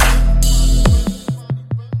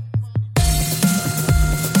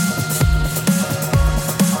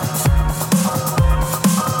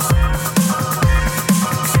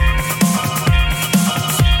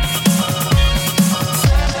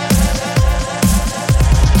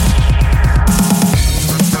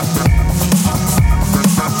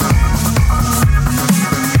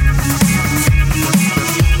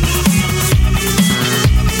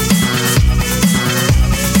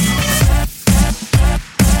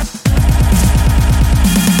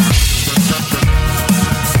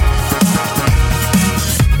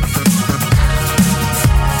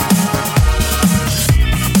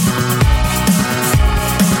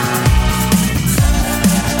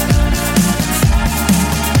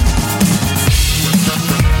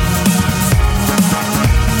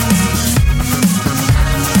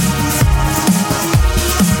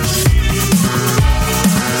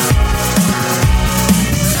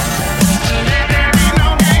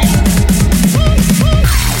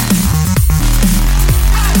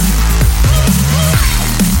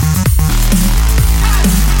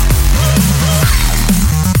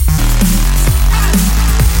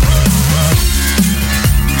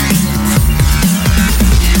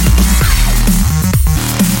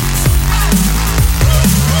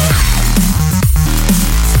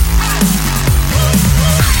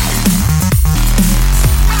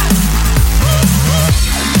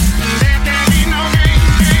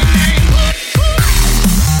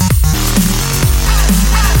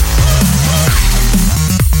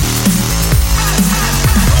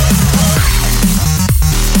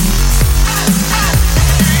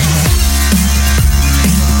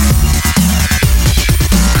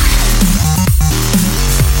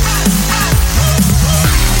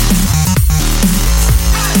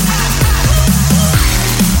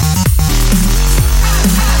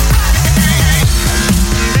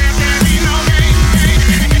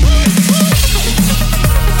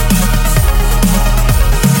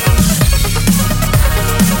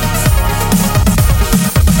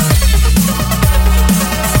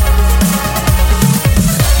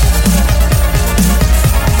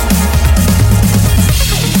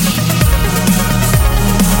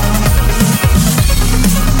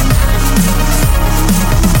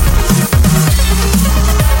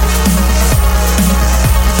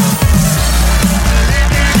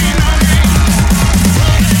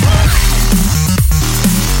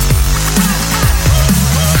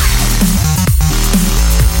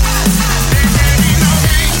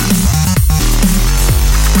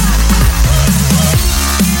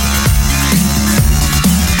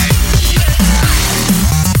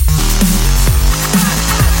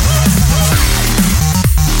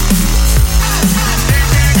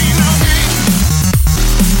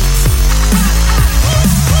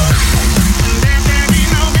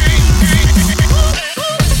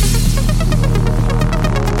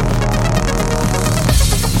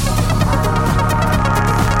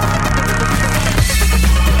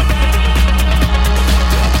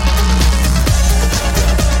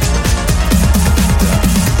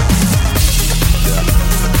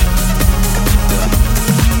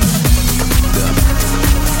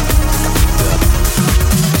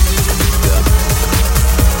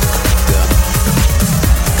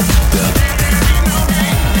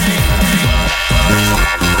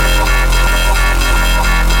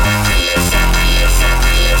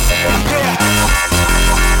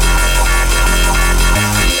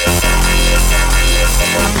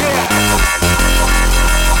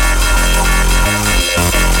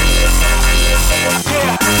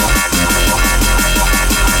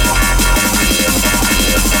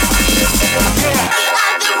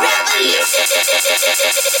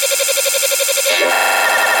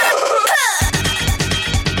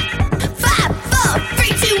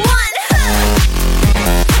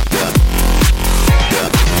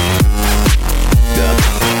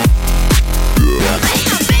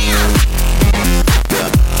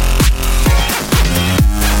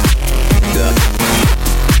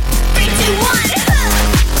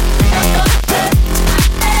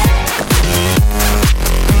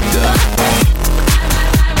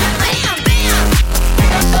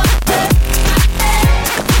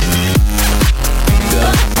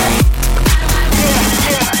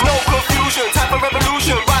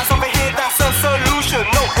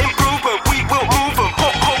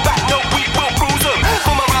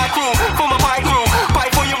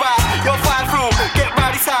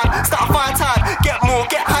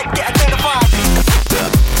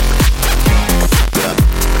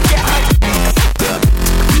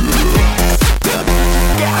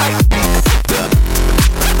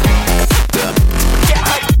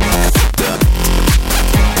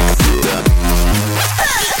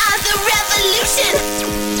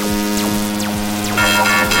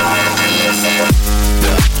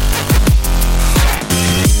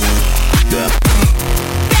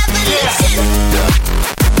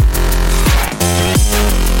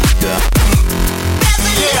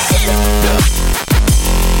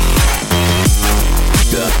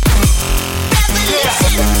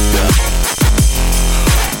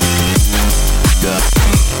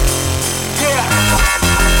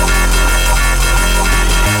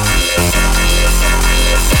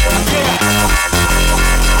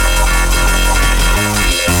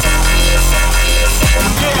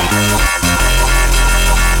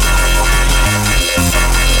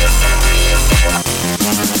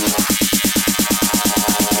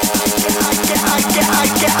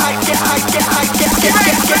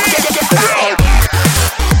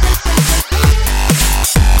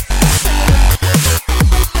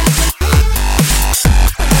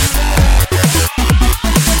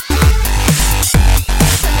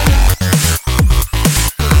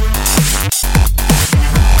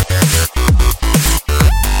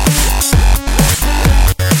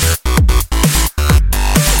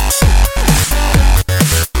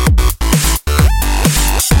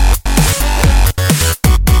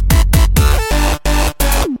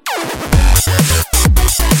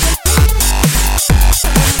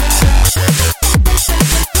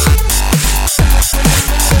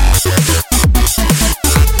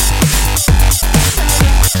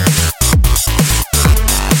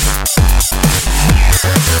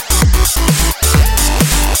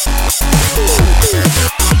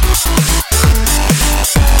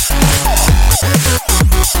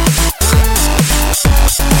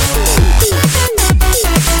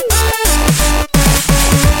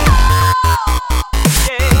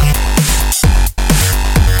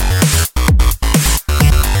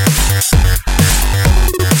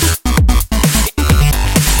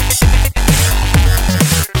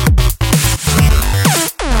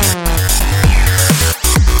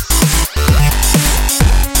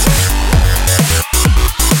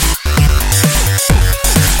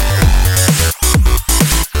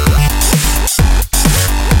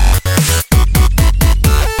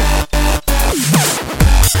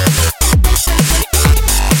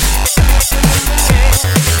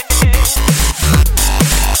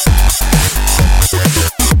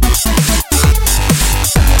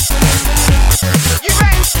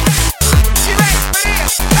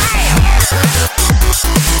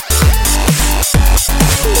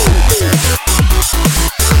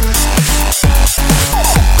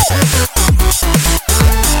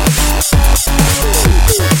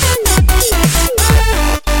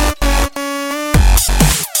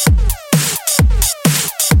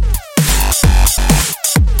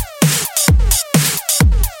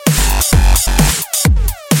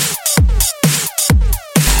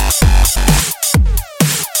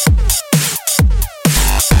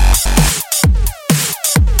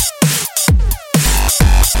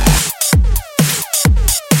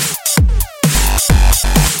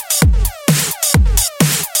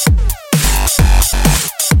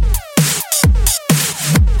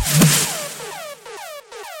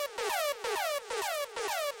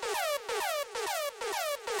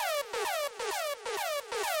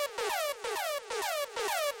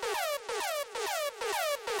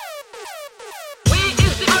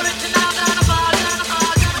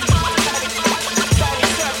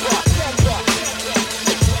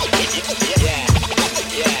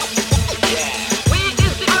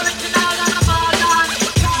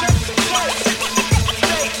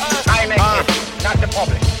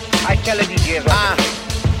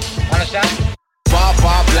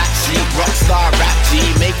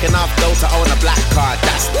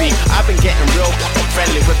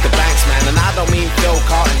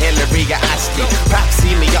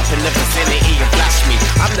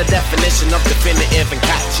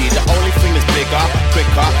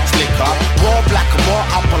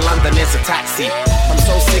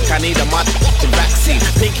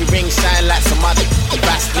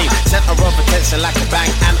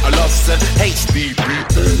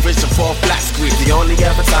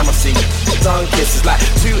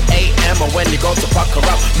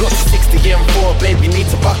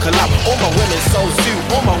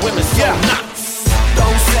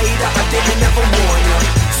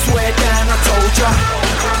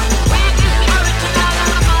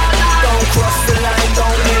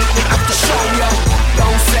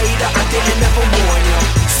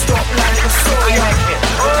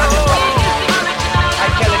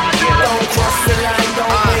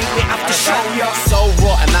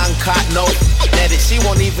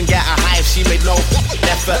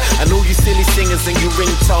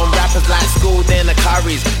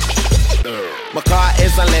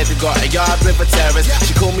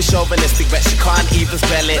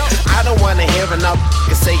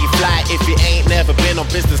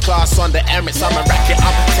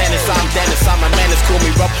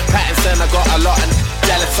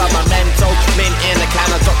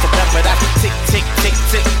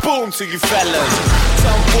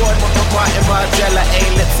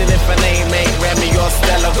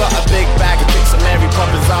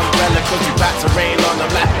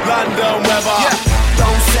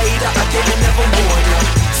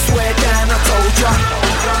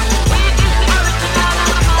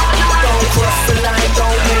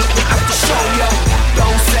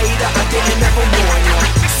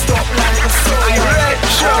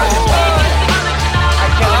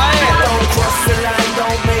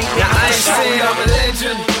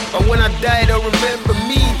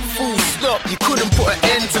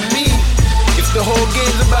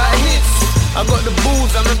 about hits. I got the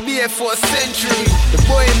balls, I'ma be here for a century. The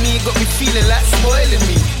boy in me got me feeling like spoiling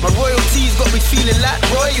me. My royalties got me feeling like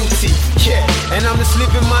royalty. Yeah, and I'm just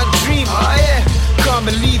living my dream. Oh yeah, can't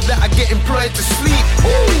believe that I get employed to sleep.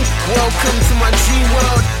 Ooh, welcome to my dream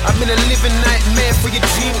world. I've been a living nightmare for your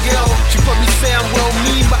dream girl. She probably say I'm well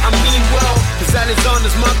mean, but I mean well. Cause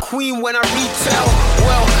Alexander's my queen when I retail.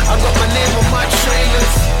 Well, I got my name on my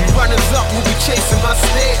trainers. You runners up will be chasing my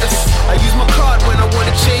status. I use my card when I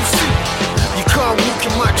wanna chase you. You can't walk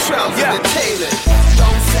in my trousers, yeah. They're tailored.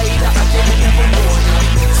 Don't say that I didn't even warn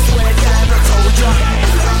you. Swear down, I told you.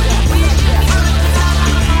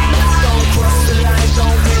 Don't cross the line,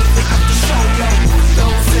 don't make me have to show you.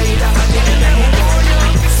 Don't say that I didn't even warn you.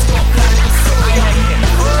 Stop lying, I saw you.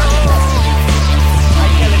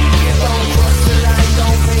 Don't cross the line,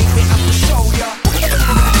 don't make me have to show you.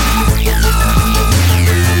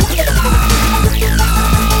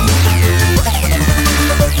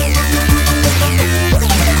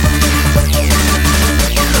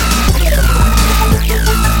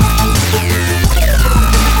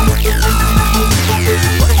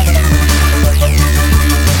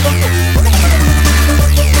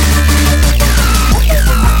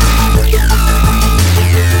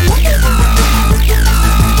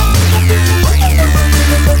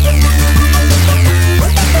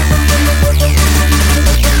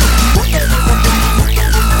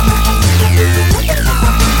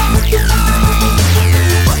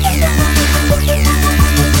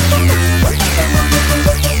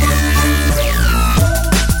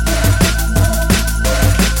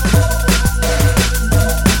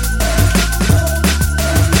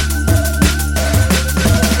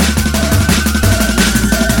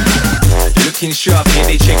 Sharp, yeah,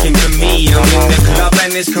 they checking for me. I'm in the club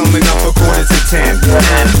and it's coming up 9:45.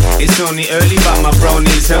 And it's only early, but my bro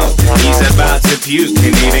needs help. He's about to puke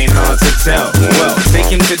and it ain't hard to tell. Well, take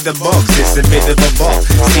him to the box, it's a bit of a bop.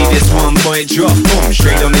 See this one boy drop, boom,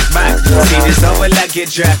 straight on his back. See this other lad get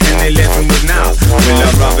jacked and they left him with now. Will I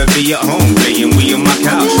rather be at home playing we on my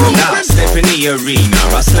couch? Well, now I step in the arena,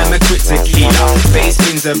 I slam a quick tequila. Bass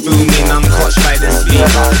spins are booming, I'm caught by the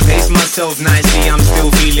speaker. Pace myself nicely, I'm still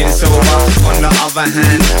feeling sober. On the other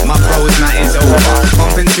hand, my bro's night is over.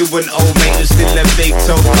 Bumping to an old mate who's still a big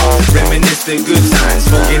toker. Reminisce the good times,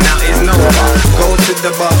 fogging out is Nova. Go to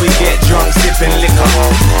the bar, we get drunk, sipping liquor.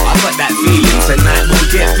 I got that feeling, tonight we'll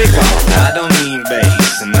get bigger. I don't mean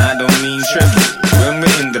bass, and I don't mean treble. When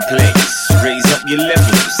we're in the place, raise up your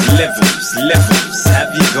levels, levels, levels.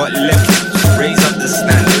 Have you got levels? Raise up the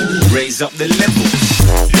standard, raise up the levels.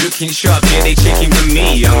 Looking sharp, yeah, they checking for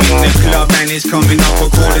me. I'm in the club and it's coming up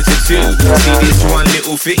 1:45. See this one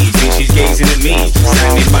little fitty, think she's gazing at me.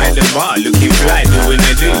 Standing by the bar, looking fly, doing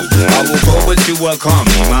a do. I walk over to her, calm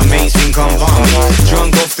me, my mates think I'm balmy.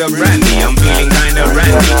 Drunk off the brandy, I'm feeling kinda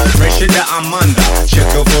randy. Pressure that I'm under, check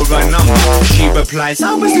her for a number. She replies,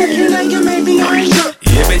 I was looking at you, maybe I should.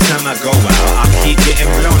 Every time I go out, I keep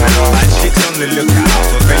getting blown out. My chicks on the lookout,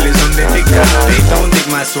 for fellas on the dig out. They don't dig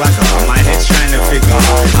my swagger, my head's trying to figure.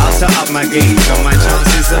 I'll set up my game, so my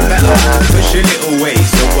chances are better. Push a little way,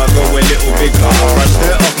 so I go a little bigger. Brush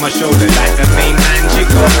dirt off my shoulder like the main man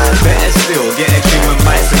jigger. Better still, get a trim and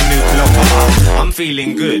buy some new clopper. I'm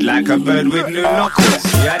feeling good like a bird with new knuckles.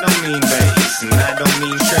 Yeah, I don't mean bass, and I don't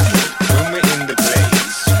mean treble. When we're in the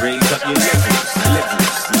place, raise up your levels,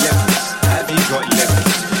 levels, levels. Have you got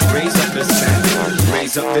levels? Raise up the standard,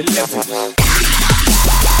 raise up the levels.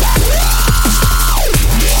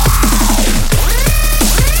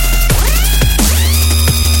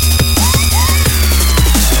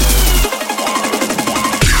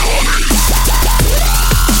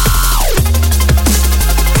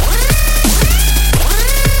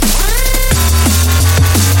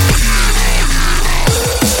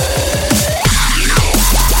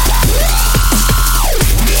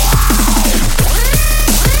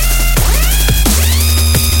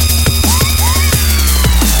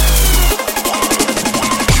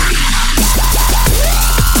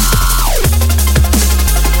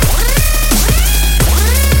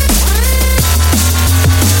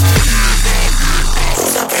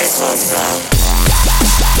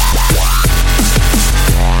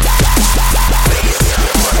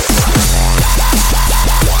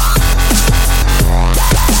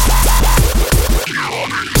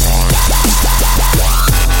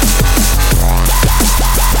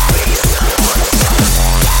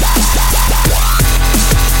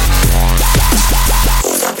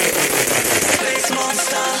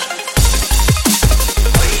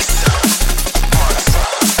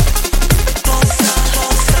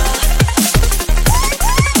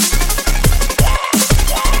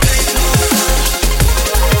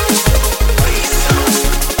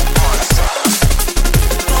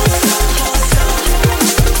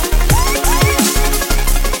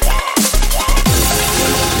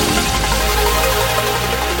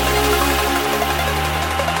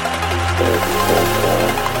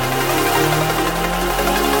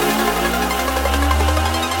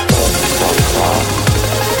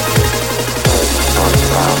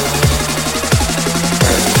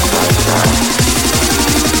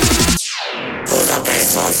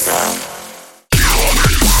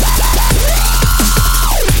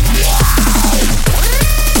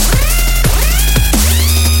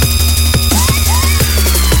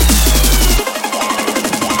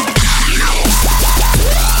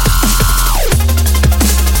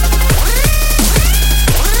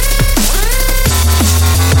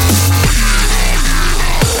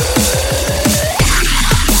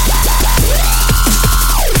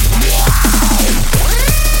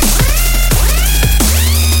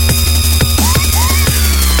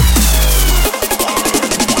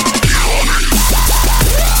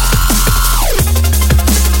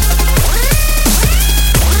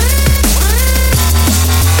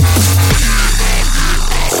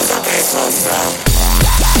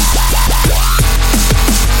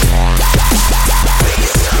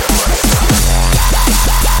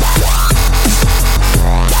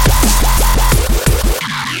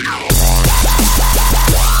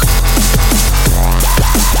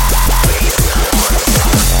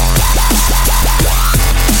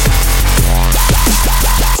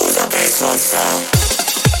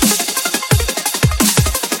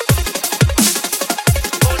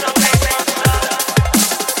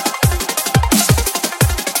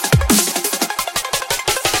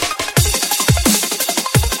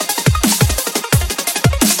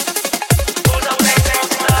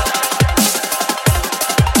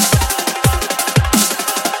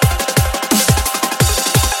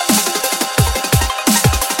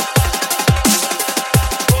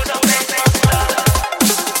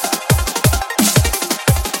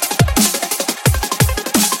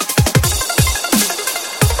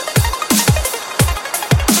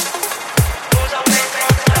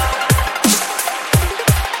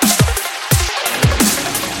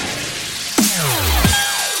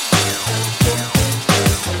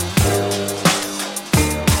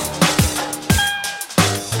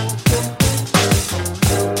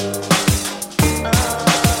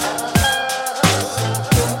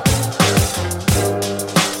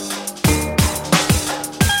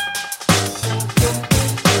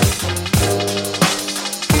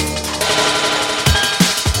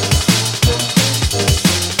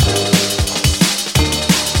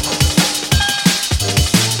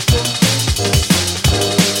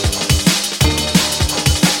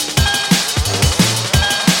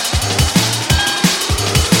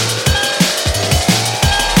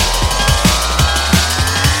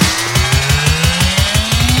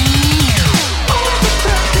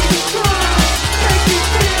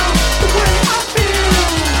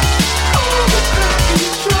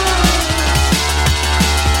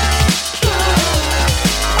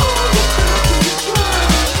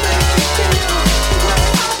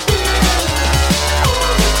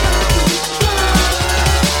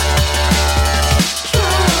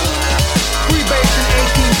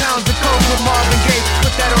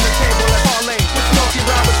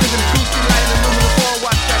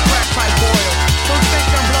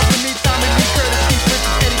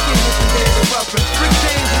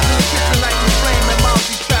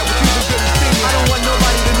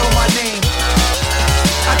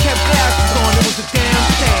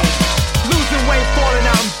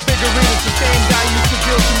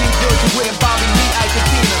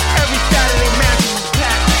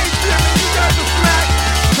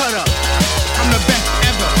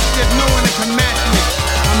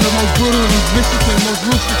 brutal and vicious and most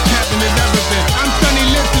ruthless captain there's ever been. I'm Sonny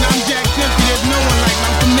Liston, I'm Jack Dempsey, there's no one like me.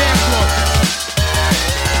 I'm from Nassau.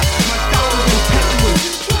 My style is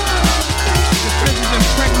impetuous. The fizz is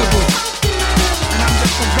impregnable. And I'm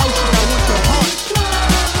just ferocious, I want your heart.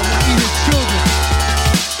 I want to eat his children.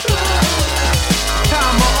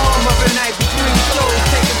 Time my arm of the night between shows,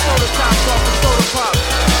 taking soda tops off the soda pop.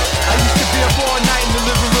 I used to be up all night in the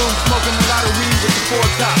living room, smoking a lot of weed with the four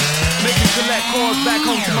tops, making select calls back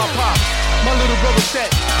home to my pop. My little brother said,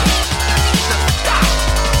 stop!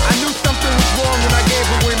 I knew something was wrong when I gave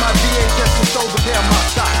away my VHS and sold a pair of my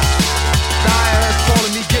socks. The IRS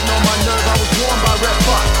calling me, getting on my nerve. I was warned by Red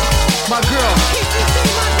Fox. My girl,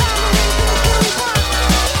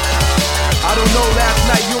 I don't know, last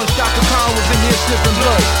night you and Shaka Khan was in here sniffing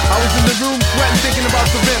blood. I was in the room sweating, thinking about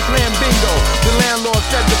the rent, playing bingo. The landlord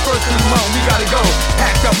said the first of the month we gotta go.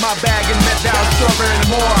 Packed up my bag and met down strawberry and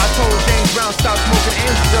more. I told James Brown stop smoking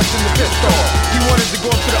and just in the pit stall. He wanted to go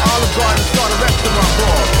up to the Olive Garden and start a restaurant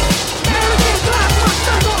brawl.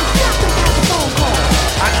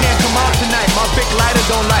 I can't come out tonight, my big lighter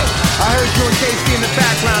don't light. I heard you and Casey in the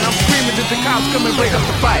background. I'm screaming that the cops come and break up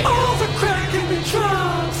the fight. All the crack in the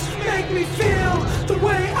drugs make me feel the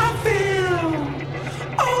way I feel.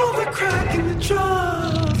 All the crack in the drugs.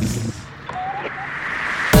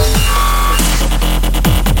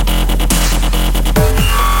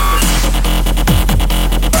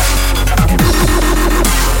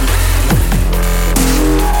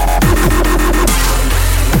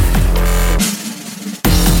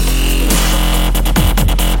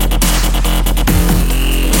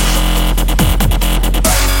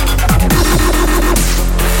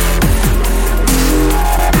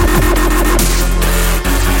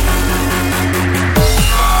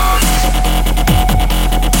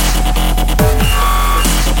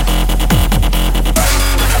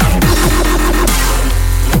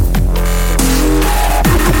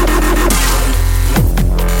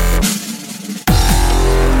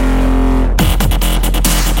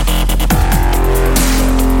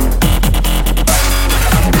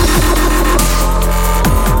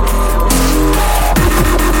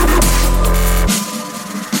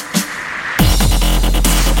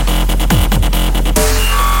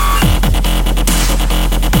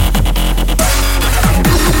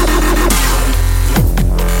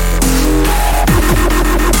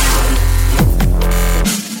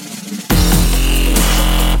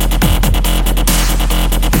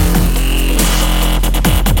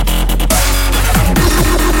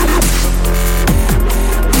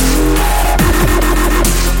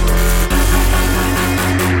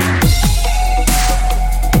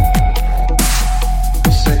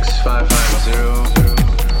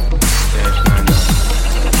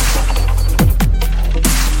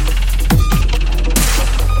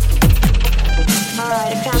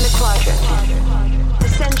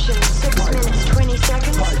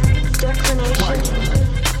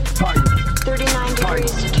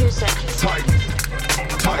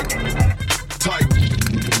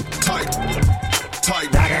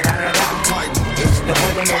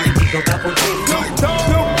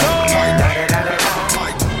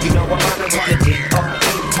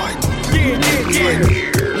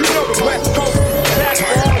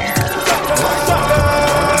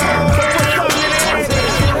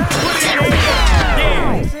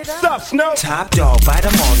 Top dog, bite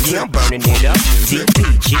them all, yeah, I'm burning it up.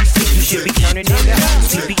 DPGC, you should be turning it up.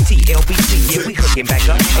 CBT, LBC, yeah, we hooking back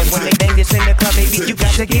up. And when they bang this in the club, baby, you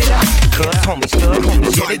got to get up. Cause homies,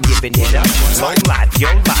 yeah, they giving it up. Long life,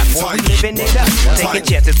 your life, boy, we living it up. Taking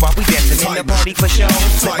chances while we dancing in the party for show.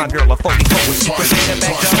 Slip my girl a 44 when she bringing the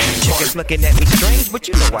back door. Chickens looking at me strange, but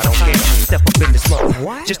you know I don't care. Step up in the smoke,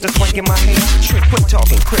 just a swank in my hand. Trick, quit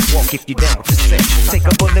talking, crip walk if you down with the set. Take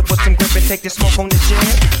a bullet with some grip and take the smoke on the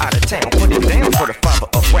jet. Out of town, put it down for the father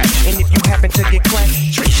of rap. And if you happen to get cracked,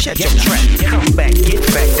 trick, shut your trap. Come back, get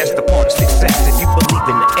back, that's the part of success. If you believe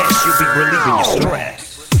in the S, you'll be relieving your stress.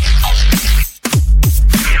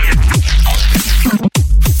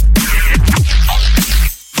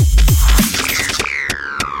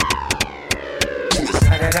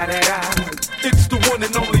 It's the one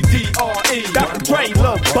and only D.R.E. Dr. Dre,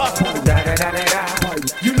 Love Buster.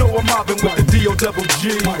 You know I'm mobbing with the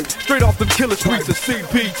D.O.G. Straight off them killer streets of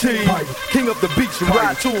CPT. King up the beach and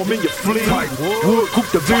ride to him in your fleet. Wood,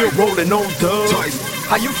 Coupe de Ville, rolling on dubs.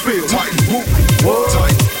 How you feel? What?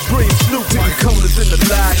 Dream Snoopy, colors in the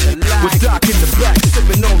light. With Doc in the back,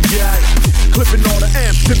 sipping on yak. Clipping all the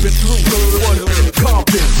amps, dipping through hood.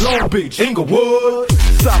 Compton, Long Beach, Inglewood.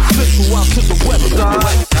 South Central out to the west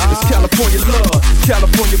side. It's California love,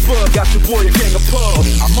 California bug, got your boy a gang of pub.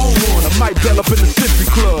 I'm on one, I might bell up in the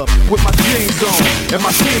Century Club with my jeans on and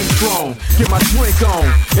my team strong. Get my drink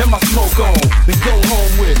on and my smoke on, then go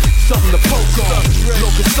home with something to poke on.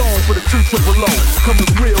 Locust song for the 200.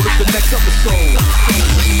 Coming real, it's the next episode.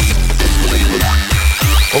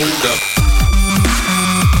 Hold up.